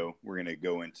waiver show. We're going to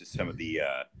go into some of the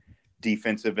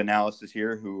defensive analysis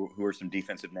here. Who are some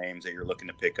defensive names that you're looking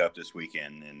to pick up this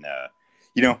weekend? And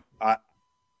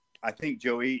I think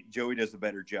Joey does a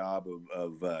better job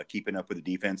of keeping up with the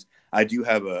defense. I do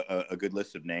have a good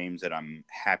list of names that I'm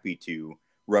happy to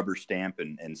rubber stamp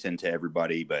and send to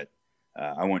everybody, but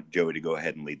I want Joey to go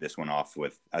ahead and lead this one off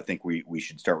with. I think we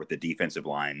should start with the defensive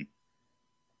line.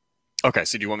 Okay,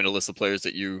 so do you want me to list the players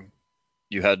that you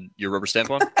had your rubber stamp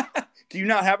on? Do you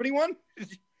not have anyone?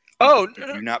 Did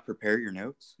you not prepare your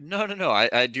notes? No.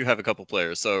 I do have a couple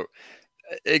players. So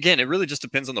again, it really just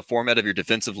depends on the format of your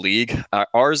defensive league.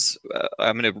 Ours,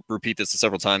 I'm going to repeat this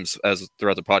several times as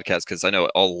throughout the podcast because I know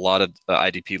a lot of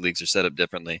IDP leagues are set up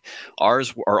differently.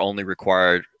 Ours are only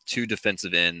required 2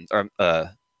 defensive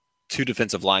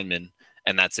linemen,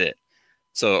 and that's it.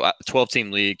 So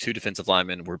 12-team league, 2 defensive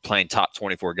linemen. We're playing top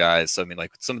 24 guys. So, I mean,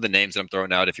 like some of the names that I'm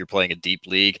throwing out, if you're playing a deep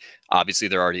league, obviously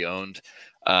they're already owned.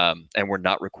 And we're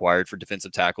not required for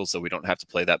defensive tackles, so we don't have to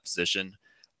play that position.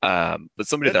 But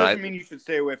somebody that doesn't mean you should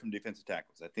stay away from defensive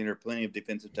tackles. I think there are plenty of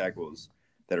defensive tackles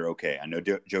that are okay. I know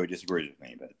Joey disagrees with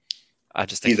me, but I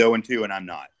just think he's 0-2 and I'm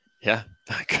not. Yeah,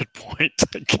 good point,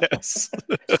 I guess.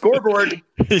 Scoreboard.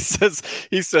 He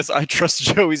says, I trust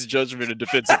Joey's judgment of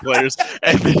defensive players.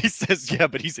 And then he says, yeah,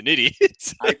 but he's an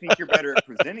idiot. I think you're better at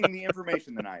presenting the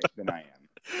information than I am.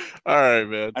 All right,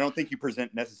 man. I don't think you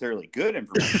present necessarily good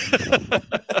information.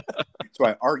 So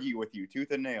I argue with you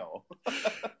tooth and nail.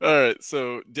 All right,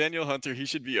 so Daniel Hunter, he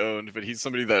should be owned, but he's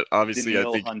somebody that obviously Daniil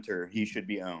I think Hunter, he should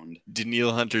be owned.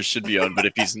 Daniil Hunter should be owned, but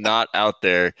if he's not out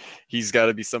there, he's got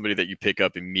to be somebody that you pick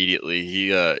up immediately.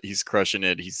 He's crushing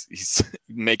it. He's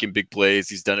making big plays.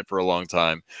 He's done it for a long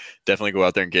time. Definitely go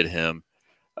out there and get him.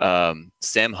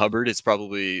 Sam Hubbard is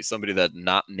probably somebody that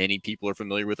not many people are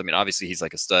familiar with. I mean, obviously he's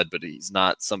like a stud, but he's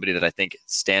not somebody that I think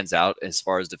stands out as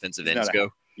far as defensive ends go.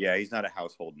 Yeah, he's not a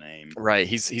household name. Right.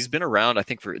 He's been around, I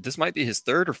think, for this might be his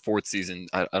 3rd or 4th season.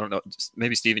 I don't know.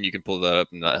 Maybe, Steven, you can pull that up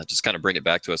and just kind of bring it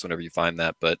back to us whenever you find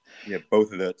that. But yeah,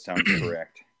 both of that sound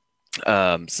correct.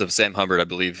 So Sam Hubbard, I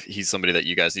believe he's somebody that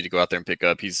you guys need to go out there and pick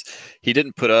up. He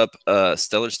didn't put up a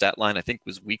stellar stat line, I think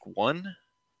was week 1.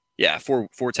 Yeah,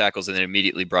 four tackles and then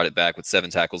immediately brought it back with 7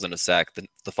 tackles and a sack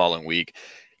the following week.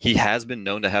 He has been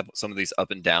known to have some of these up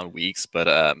and down weeks, but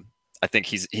I think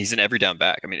he's an every down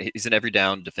back. I mean, he's an every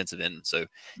down defensive end. So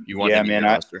you want him in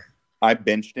your roster. I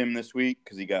benched him this week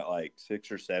because he got like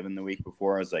 6 or 7 the week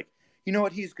before. I was like, you know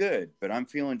what? He's good, but I'm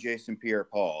feeling Jason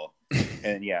Pierre-Paul.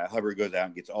 And yeah, Hubbard goes out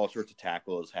and gets all sorts of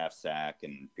tackles, half sack,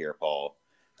 and Pierre-Paul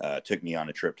took me on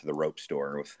a trip to the rope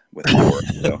store with Thor.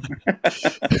 So.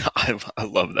 I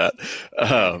love that.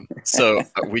 So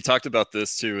we talked about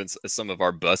this too in some of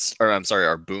our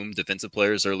our boom defensive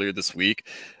players earlier this week.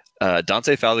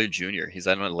 Dante Fowler Jr., he's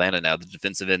out in Atlanta now, the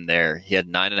defensive end there. He had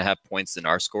 9.5 points in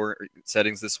our score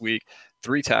settings this week.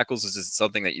 3 tackles is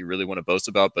something that you really want to boast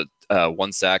about, but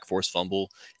 1 sack, forced fumble.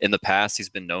 In the past, he's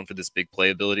been known for this big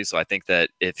playability, so I think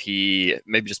that if he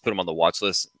maybe just put him on the watch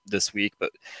list this week,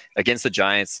 but against the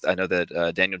Giants, I know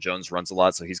that Daniel Jones runs a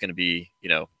lot, so he's going to be,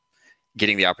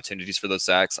 getting the opportunities for those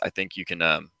sacks. I think you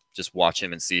can just watch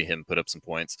him and see him put up some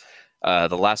points.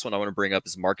 The last one I want to bring up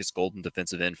is Marcus Golden,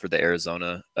 defensive end for the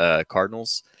Arizona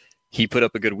Cardinals. He put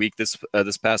up a good week this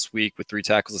past week with 3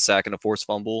 tackles, a sack, and a forced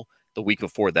fumble. The week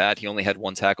before that, he only had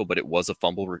 1 tackle, but it was a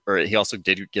fumble, or he also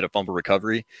did get a fumble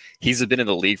recovery. He's been in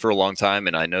the league for a long time,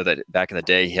 and I know that back in the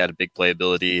day he had a big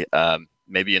playability.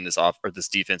 Maybe in this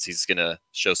defense, he's going to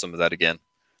show some of that again.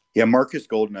 Yeah, Marcus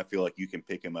Golden, I feel like you can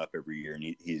pick him up every year, and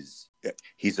he's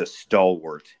a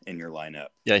stalwart in your lineup.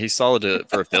 Yeah, he's solid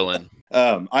for a fill-in.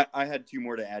 I had 2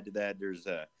 more to add to that. There's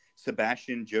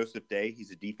Sebastian Joseph Day.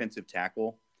 He's a defensive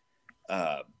tackle.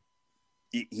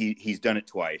 He's done it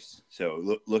twice.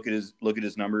 So look at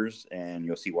his numbers, and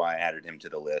you'll see why I added him to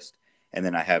the list. And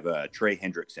then I have Trey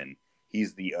Hendrickson.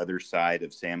 He's the other side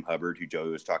of Sam Hubbard, who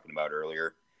Joey was talking about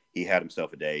earlier. He had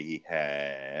himself a day. He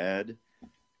had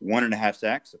 1.5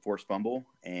 sacks, a forced fumble,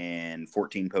 and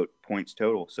 14 points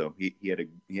total. So he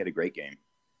had a great game.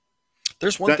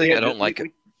 There's one thing I don't like.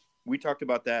 We talked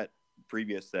about that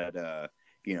previous, that the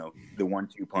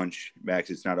 1-2 punch backs.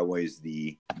 It's not always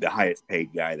the highest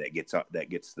paid guy that gets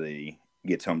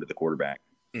home to the quarterback.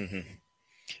 Mm-hmm.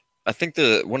 I think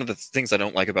one of the things I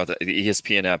don't like about the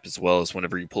ESPN app as well is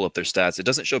whenever you pull up their stats, it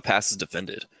doesn't show passes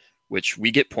defended, which we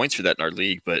get points for that in our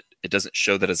league, but it doesn't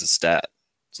show that as a stat.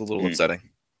 It's a little upsetting.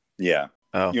 Yeah.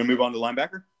 Oh. You want to move on to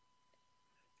linebacker?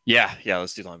 Yeah.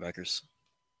 Let's do linebackers.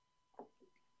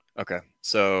 Okay.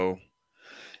 So,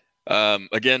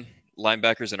 again,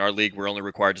 linebackers in our league, we're only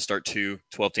required to start 2,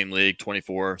 12-team league,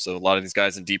 24. So a lot of these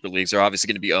guys in deeper leagues are obviously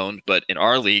going to be owned. But in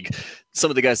our league, some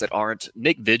of the guys that aren't,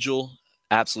 Nick Vigil,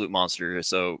 absolute monster.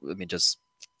 So, I mean, just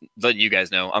letting you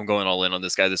guys know, I'm going all in on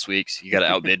this guy this week. So you got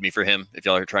to outbid me for him if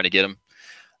y'all are trying to get him.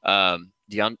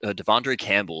 Devondre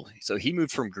Campbell. So he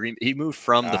moved from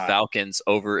the Falcons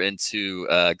over into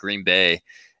Green Bay,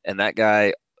 and that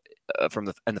guy from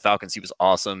the Falcons, he was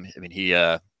awesome. I mean, he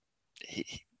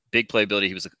big playability.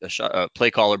 He was a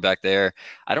play caller back there.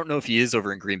 I don't know if he is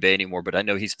over in Green Bay anymore, but I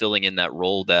know he's filling in that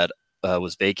role that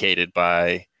was vacated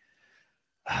by.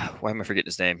 Why am I forgetting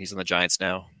his name? He's on the Giants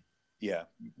now. Yeah,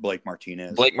 Blake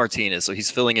Martinez. So he's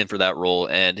filling in for that role,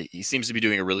 and he seems to be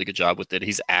doing a really good job with it.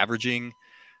 He's averaging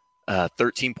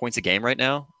 13 points a game right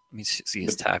now. Let me see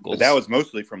his tackles. But that was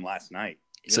mostly from last night.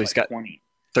 He's got 20.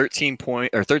 13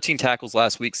 tackles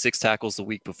last week, 6 tackles the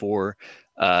week before,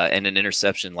 and an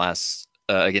interception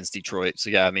against Detroit. So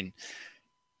yeah, I mean,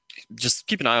 just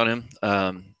keep an eye on him.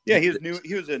 Yeah, he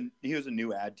was a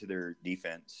new add to their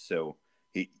defense. So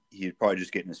he's probably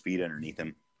just getting his feet underneath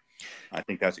him. I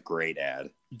think that's a great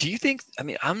ad. Do you think? I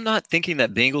mean, I'm not thinking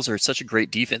that Bengals are such a great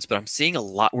defense, but I'm seeing a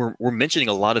lot. We're mentioning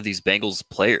a lot of these Bengals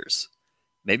players.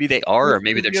 Maybe they are, or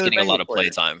maybe they're just getting a lot of play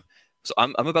time. So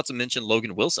I'm about to mention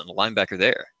Logan Wilson, the linebacker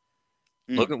there.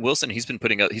 Logan Wilson, he's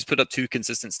put up 2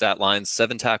 consistent stat lines,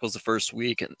 7 tackles the first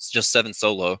week, and just 7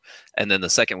 solo, and then the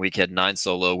second week he had 9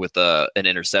 solo with an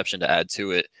interception to add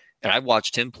to it. And I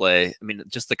watched him play. I mean,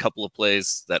 just a couple of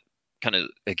plays that kind of,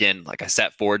 again, like I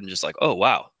sat forward and just like, oh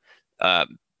wow.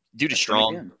 Dude is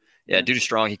strong. Yeah, dude is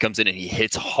strong. He comes in and he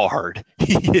hits hard.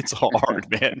 He hits hard,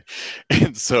 man.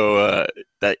 And so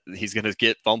that he's going to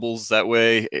get fumbles that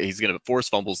way. He's going to force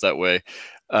fumbles that way.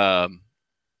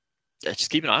 Just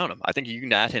keep an eye on him. I think you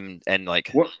can add him and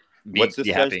what's this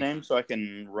guy's name so I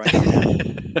can write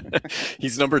it down?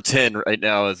 He's number 10 right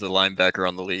now as a linebacker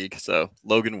on the league. So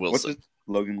Logan Wilson.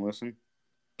 Logan Wilson.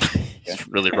 He's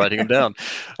really writing him down.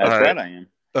 That's right, I am.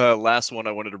 Last one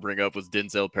I wanted to bring up was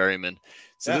Denzel Perryman.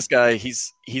 So this guy,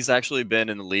 he's actually been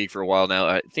in the league for a while now.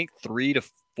 I think 3 to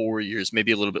 4 years,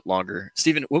 maybe a little bit longer.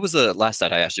 Steven, what was the last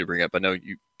stat I asked you to bring up? I know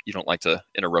you don't like to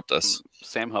interrupt us.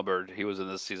 Sam Hubbard, he was in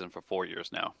this season for 4 years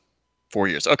now. 4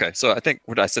 years. Okay, so I think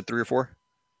I said 3 or 4.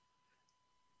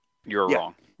 You're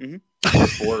wrong.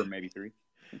 Mm-hmm. 4 or maybe 3.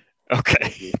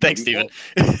 Okay, thanks, Steven.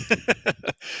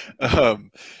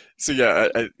 So yeah,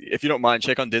 if you don't mind,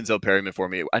 check on Denzel Perryman for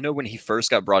me. I know when he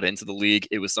first got brought into the league,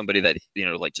 it was somebody that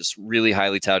just really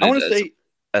highly touted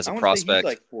as a prospect.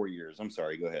 He's like 4 years. I'm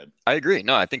sorry. Go ahead. I agree.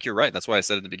 No, I think you're right. That's why I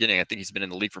said in the beginning. I think he's been in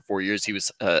the league for 4 years. He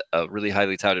was a really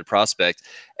highly touted prospect,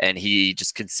 and he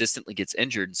just consistently gets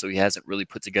injured, so he hasn't really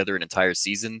put together an entire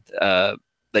season that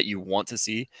you want to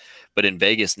see. But in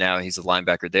Vegas now, he's a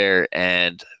linebacker there,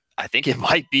 and I think it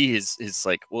might be his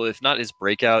if not his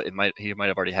breakout, he might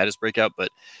have already had his breakout, but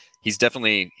he's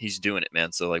doing it,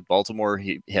 man. So like Baltimore,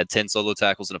 he had 10 solo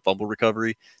tackles and a fumble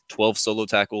recovery, 12 solo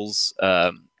tackles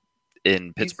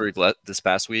in Pittsburgh this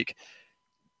past week.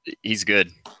 He's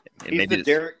good. He's the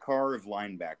Derek Carr of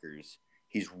linebackers.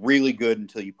 He's really good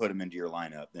until you put him into your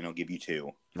lineup. Then he'll give you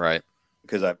 2. Right.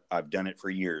 Because I've done it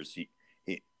for years.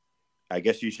 I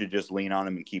guess you should just lean on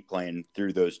him and keep playing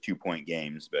through those 2-point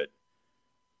games, but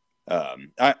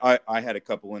I had a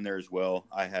couple in there as well.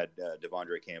 I had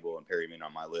Devondre Campbell and Perryman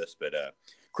on my list, but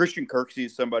Christian Kirksey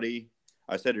is somebody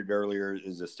I said it earlier,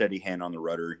 is a steady hand on the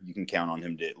rudder. You can count on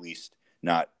him to at least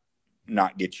not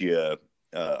get you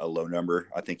a low number.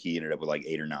 I think he ended up with like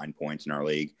 8 or 9 points in our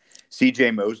league.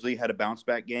 CJ Mosley had a bounce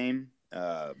back game.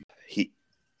 I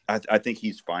think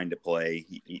he's fine to play.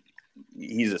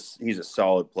 He's a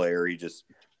solid player.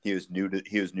 He was new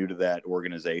to that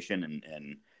organization,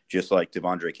 and just like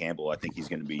Devondre Campbell, I think he's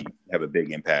going to have a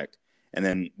big impact.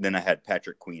 And then I had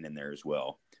Patrick Queen in there as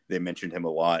well. They mentioned him a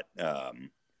lot.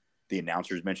 The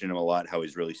announcers mentioned him a lot, how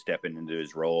he's really stepping into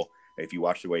his role. If you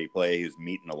watch the way he plays, he was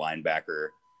meeting the linebacker.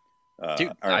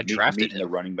 Dude, I drafted him. The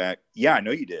running back. Yeah, I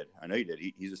know you did.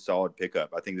 He's a solid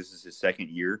pickup. I think this is his second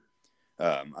year.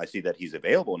 I see that he's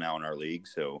available now in our league.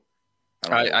 So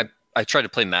I tried to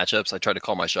play matchups. I tried to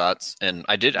call my shots, and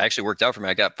I did. I actually worked out for me.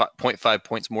 I got 0.5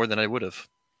 points more than I would have.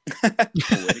 Way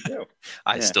to go.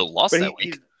 I still lost that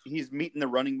week. He's meeting the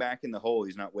running back in the hole.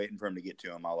 He's not waiting for him to get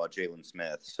to him, a la Jalen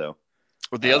Smith. So.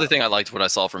 Well, the other thing I liked what I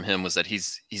saw from him was that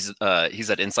he's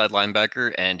that inside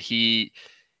linebacker, and he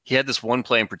had this one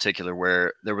play in particular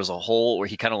where there was a hole where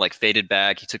he kind of like faded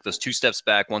back. He took those 2 steps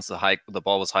back once the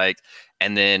ball was hiked,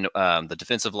 and then the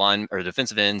defensive line or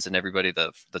defensive ends and everybody they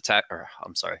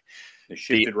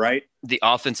shifted right. The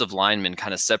offensive lineman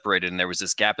kind of separated, and there was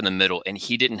this gap in the middle, and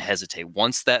he didn't hesitate.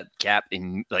 Once that gap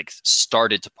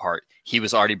started to part, he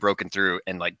was already broken through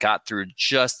and got through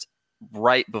just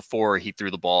right before he threw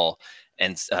the ball.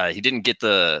 And he didn't get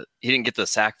the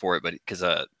sack for it, but because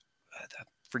I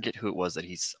forget who it was that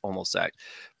he's almost sacked,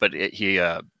 but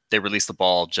they released the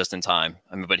ball just in time.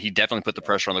 I mean, but he definitely put the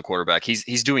pressure on the quarterback.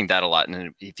 He's doing that a lot,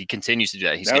 and if he continues to do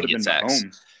that, he's going to get sacks.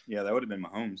 Mahomes. Yeah, that would have been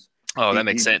Mahomes. Oh, that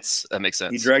makes sense. That makes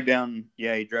sense. He dragged down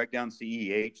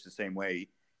CEH the same way.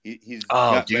 He's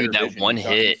dude, that one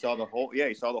hit. He saw the hole. Yeah,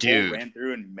 he saw the hole, ran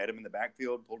through, and met him in the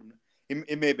backfield, pulled him.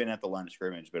 It may have been at the line of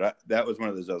scrimmage, but that was one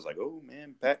of those. I was like, "Oh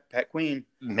man, Pat Queen."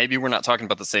 Maybe we're not talking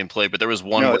about the same play, but there was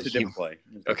one. No, it's a different play.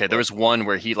 There was one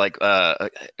where he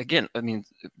again. I mean,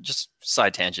 just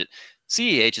side tangent.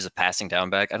 CEH is a passing down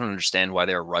back. I don't understand why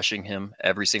they're rushing him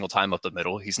every single time up the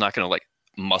middle. He's not going to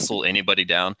muscle anybody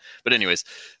down. But anyways,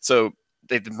 so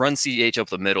they run CEH up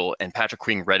the middle, and Patrick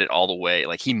Queen read it all the way.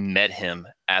 He met him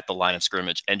at the line of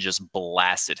scrimmage and just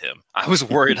blasted him. I was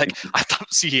worried. I thought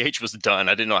CEH was done.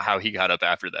 I didn't know how he got up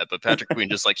after that, but Patrick Queen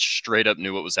just straight up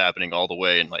knew what was happening all the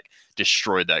way and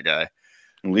destroyed that guy.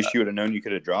 At least you would have known you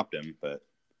could have dropped him, but.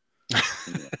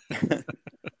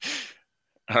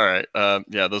 All right.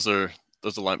 Those are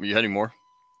line. You had any more?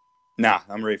 Nah,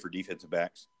 I'm ready for defensive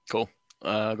backs. Cool. Go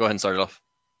ahead and start it off.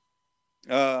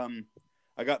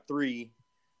 I got 3.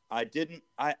 I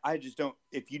just don't.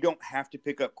 If you don't have to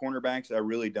pick up cornerbacks, I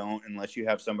really don't, unless you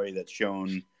have somebody that's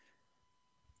shown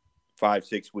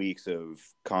 5-6 weeks of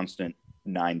constant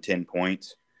 9-10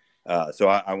 points. So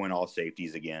I went all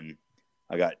safeties again.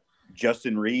 I got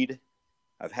Justin Reed.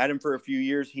 I've had him for a few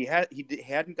years. He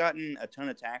hadn't gotten a ton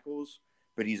of tackles,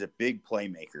 but he's a big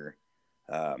playmaker.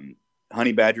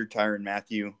 Honey Badger, Tyrann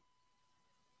Mathieu.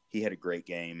 He had a great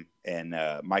game. And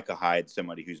Micah Hyde,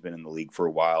 somebody who's been in the league for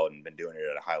a while and been doing it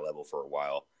at a high level for a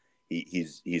while.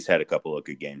 He's had a couple of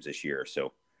good games this year.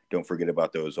 So don't forget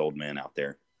about those old men out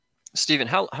there. Steven,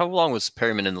 how long was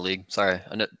Perryman in the league? Sorry,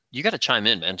 I know, you got to chime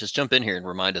in, man. Just jump in here and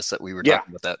remind us that we were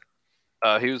talking about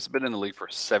that. He's been in the league for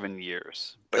 7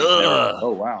 years.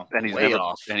 Oh wow! And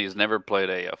he's never played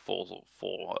a full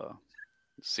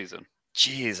season.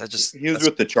 Jeez, he was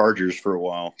with the Chargers for a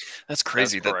while. That's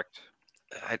crazy. That's correct.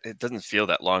 It doesn't feel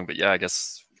that long, but yeah, I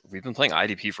guess we've been playing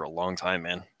IDP for a long time,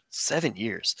 man. 7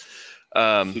 years.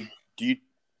 So do you?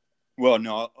 Well,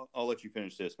 no, I'll let you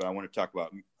finish this, but I want to talk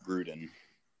about Gruden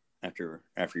after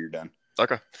you're done.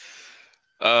 Okay.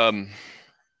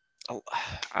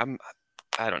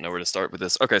 I don't know where to start with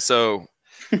this. Okay, so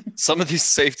some of these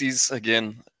safeties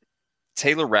again.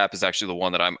 Taylor Rapp is actually the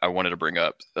one that I wanted to bring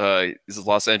up. He's a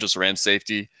Los Angeles Rams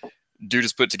safety. Dude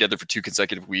is put together for 2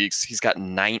 consecutive weeks. He's got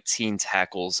 19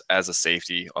 tackles as a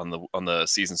safety on the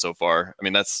season so far. I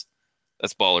mean, that's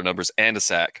baller numbers and a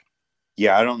sack.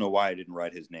 Yeah, I don't know why I didn't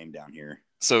write his name down here.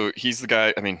 So he's the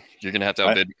guy. I mean, you're gonna have to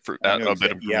outbid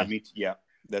him. Yeah, me too. Yeah,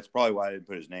 that's probably why I didn't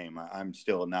put his name. I'm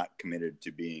still not committed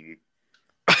to being.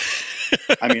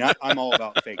 I mean, I'm all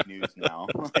about fake news now.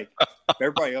 If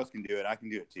everybody else can do it, I can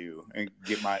do it too, and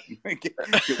get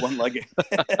one leg.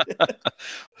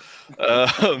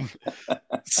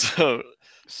 So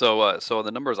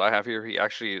the numbers I have here, he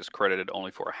actually is credited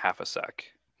only for half a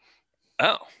sack.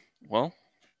 Oh, well.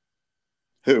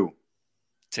 Who?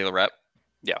 Taylor Rapp.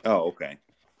 Yeah. Oh, okay.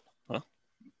 Huh?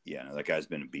 Yeah, no, that guy's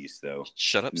been a beast, though.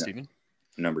 Shut up, Steven.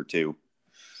 Number 2.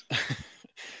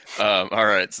 All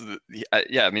right. So,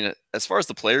 I mean, as far as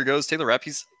the player goes, Taylor Rapp,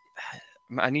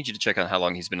 I need you to check on how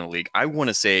long he's been in the league. I want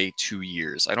to say 2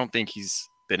 years. I don't think he's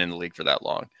been in the league for that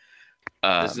long.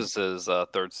 This is his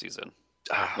third season.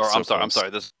 So I'm sorry.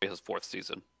 This is his fourth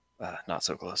season. Not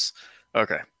so close.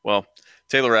 Okay. Well,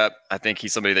 Taylor Rapp, I think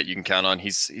he's somebody that you can count on.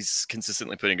 He's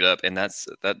consistently putting it up, and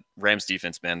that Rams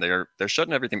defense, man, they're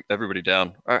shutting everybody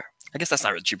down. I guess that's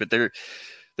not really true, but they're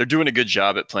doing a good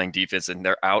job at playing defense, and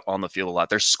they're out on the field a lot.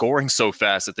 They're scoring so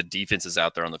fast that the defense is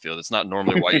out there on the field. It's not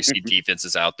normally why you see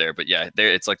defenses out there, but yeah,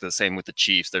 it's like the same with the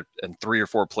Chiefs. They're in 3 or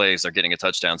 4 plays, they're getting a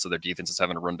touchdown, so their defense is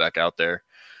having to run back out there.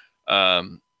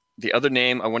 The other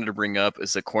name I wanted to bring up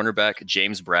is the cornerback,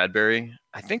 James Bradbury.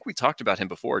 I think we talked about him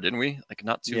before, didn't we? Like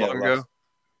not too long ago.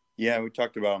 Yeah, we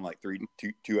talked about him like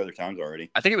two other times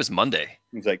already. I think it was Monday.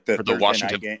 It was like the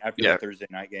Washington game. After the Thursday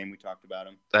night game, we talked about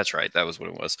him. That's right. That was what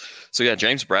it was. So yeah,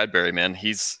 James Bradbury, man,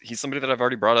 he's somebody that I've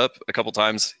already brought up a couple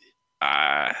times.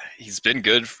 He's been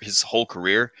good for his whole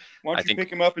career. Why don't you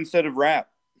pick him up instead of Rapp?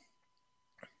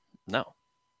 No.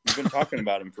 You've been talking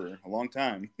about him for a long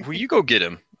time. Well, you go get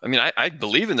him. I mean, I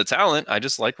believe in the talent. I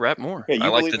just like Rapp more. Yeah,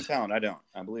 you believe in talent. I don't.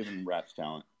 I believe in Rapp's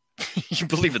talent. You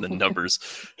believe in the numbers.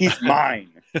 He's mine.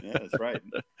 Yeah, that's right.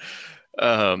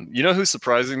 You know who's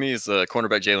surprising me is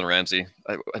cornerback Jalen Ramsey.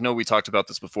 I know we talked about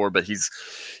this before, but he's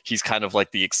kind of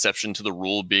like the exception to the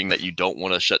rule, being that you don't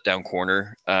want to shut down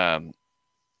corner.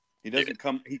 He doesn't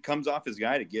come. He comes off his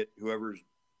guy to get whoever's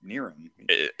near him.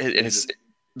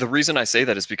 The reason I say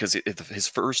that is because his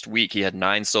first week, he had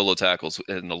 9 solo tackles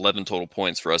and 11 total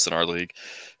points for us in our league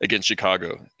against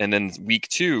Chicago. And then week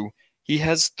 2, he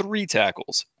has 3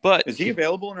 tackles. But is he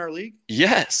available in our league?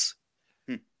 Yes.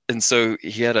 And so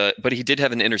but he did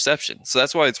have an interception. So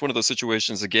that's why it's one of those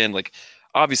situations, again, like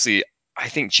obviously I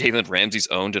think Jalen Ramsey's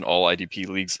owned in all IDP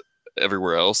leagues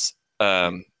everywhere else.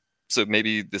 So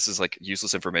maybe this is like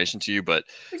useless information to you, but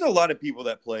there's a lot of people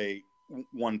that play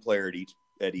one player at each.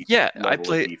 Yeah, I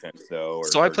play defense though.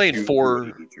 I played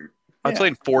 4. I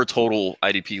played 4 total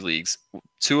IDP leagues.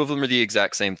 2 of them are the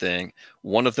exact same thing.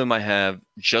 One of them I have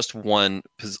just one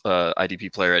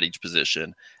IDP player at each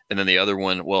position, and then the other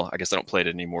one, well, I guess I don't play it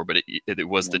anymore, but it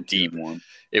was the deep.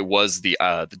 It was the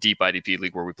deep IDP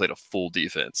league where we played a full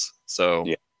defense. So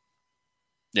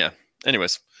yeah.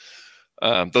 Anyways,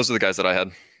 those are the guys that I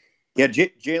had. Yeah,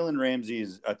 Jalen Ramsey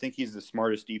I think he's the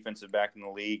smartest defensive back in the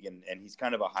league, and he's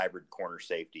kind of a hybrid corner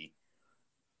safety.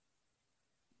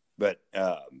 But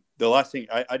the last thing,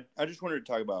 I just wanted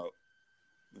to talk about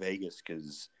Vegas,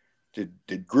 because did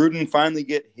Gruden finally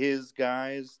get his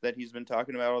guys that he's been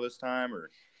talking about all this time, or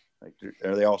like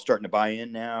are they all starting to buy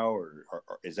in now, or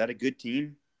is that a good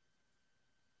team?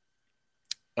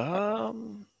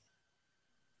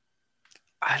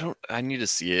 I need to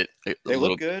see it. They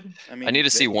look good. I mean, I need to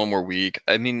see one more week.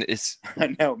 I mean, it's.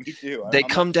 I know, me too. They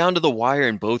come down to the wire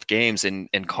in both games, and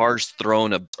Carr's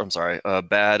thrown a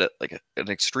bad, like an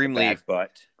extremely bad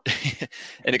butt,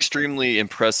 an extremely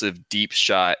impressive deep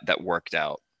shot that worked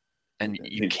out, and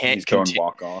you can't he's throwing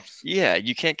walk-offs. Yeah,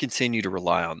 you can't continue to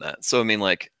rely on that. So I mean,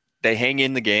 like they hang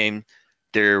in the game.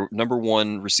 Their number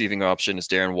 1 receiving option is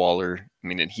Darren Waller. I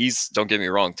mean, and don't get me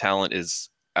wrong, talent is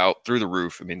out through the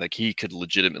roof. I mean, like he could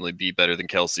legitimately be better than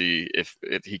Kelsey if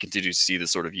he continues to see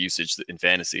this sort of usage in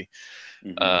fantasy.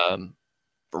 Mm-hmm.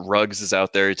 Ruggs is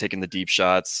out there taking the deep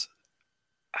shots.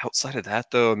 Outside of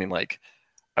that, though, I mean, like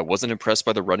I wasn't impressed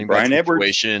by the running back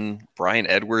situation. Bryan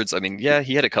Edwards. I mean, yeah,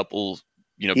 he had a couple.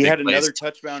 He had another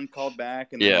touchdown called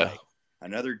back, and then,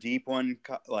 another deep one.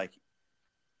 Like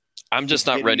I'm just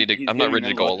not ready to. I'm not ready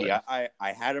to go all in. I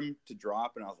had him to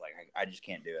drop, and I was like, I just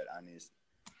can't do it.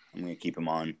 I'm going to keep him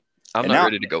on. I'm not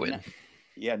ready to go in.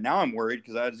 Yeah, now I'm worried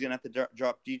because I was going to have to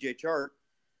drop DJ Chark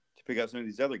to pick up some of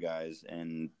these other guys.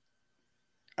 And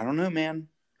I don't know, man.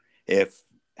 If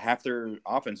half their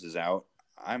offense is out,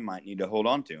 I might need to hold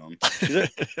on to them.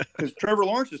 Because Trevor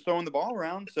Lawrence is throwing the ball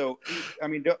around. So, I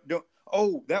mean, don't.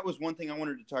 Oh, that was one thing I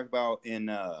wanted to talk about in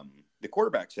the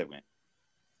quarterback segment.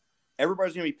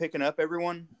 Everybody's going to be picking up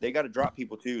everyone. They got to drop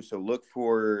people too. So look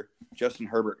for Justin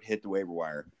Herbert hit the waiver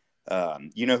wire.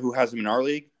 You know who has him in our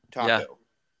league? Taco.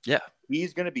 Yeah.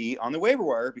 He's going to be on the waiver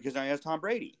wire because now he has Tom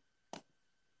Brady.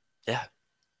 Yeah.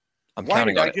 Why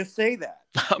did I just say that?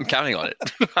 I'm counting on it.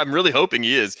 I'm really hoping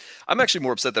he is. I'm actually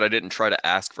more upset that I didn't try to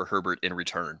ask for Herbert in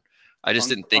return. I just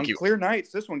didn't think on clear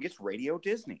nights, this one gets Radio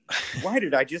Disney. Why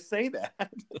did I just say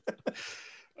that?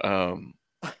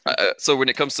 So when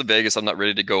it comes to Vegas, I'm not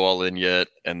ready to go all in yet.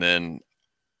 And then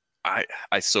I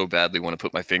so badly want to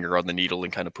put my finger on the needle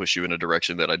and kind of push you in a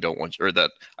direction that I don't want, or that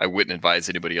I wouldn't advise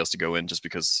anybody else to go in, just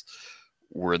because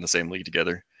we're in the same league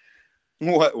together.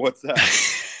 What's that?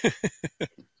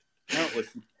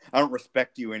 I don't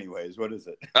respect you anyways. What is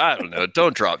it? I don't know.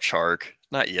 Don't drop Chark.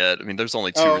 Not yet. I mean, there's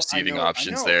only two receiving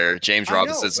options there. James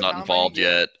Robinson's not involved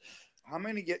yet. How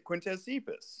many get Quintez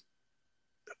Cephas?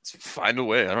 Find a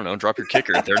way. I don't know. Drop your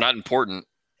kicker. They're not important.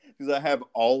 Because I have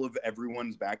all of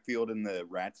everyone's backfield in the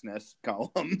rat's nest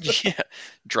column. Yeah.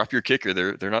 Drop your kicker.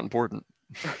 They're not important.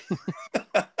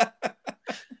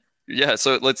 Yeah,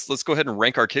 so let's go ahead and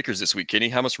rank our kickers this week. Kenny,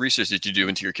 how much research did you do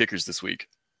into your kickers this week?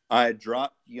 I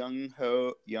dropped Young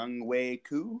Wei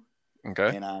Koo.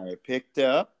 Okay. And I picked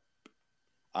up,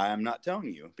 I am not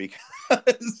telling you because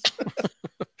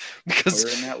we're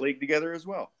in that league together as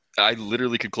well. I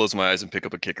literally could close my eyes and pick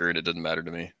up a kicker and it doesn't matter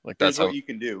to me. Like that's what you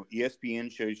can do.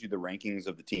 ESPN shows you the rankings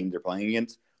of the team they're playing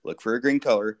against. Look for a green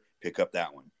color, pick up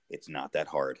that one. It's not that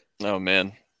hard. Oh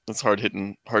man. That's hard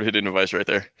hitting advice right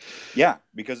there. Yeah,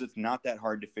 because it's not that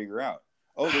hard to figure out.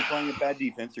 Oh, they're playing a bad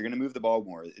defense. They're going to move the ball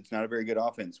more. It's not a very good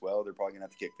offense. Well, they're probably going to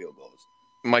have to kick field goals.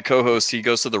 My co-host, he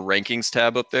goes to the rankings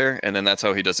tab up there, and then that's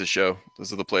how he does his show.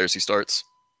 Those are the players he starts.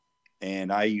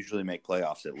 And I usually make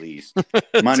playoffs at least.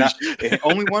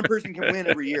 Only one person can win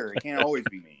every year. It can't always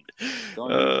be me.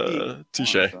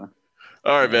 Touche. All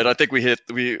right, man. I think we hit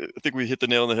the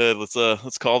nail on the head.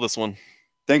 Let's call this one.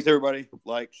 Thanks, everybody.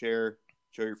 Like, share,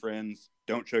 show your friends.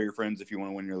 Don't show your friends if you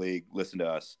want to win your league. Listen to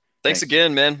us. Thanks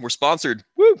again, man. We're sponsored.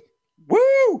 Woo!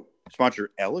 Woo!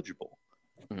 Sponsor eligible.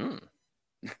 Mm.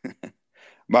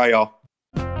 Bye, y'all.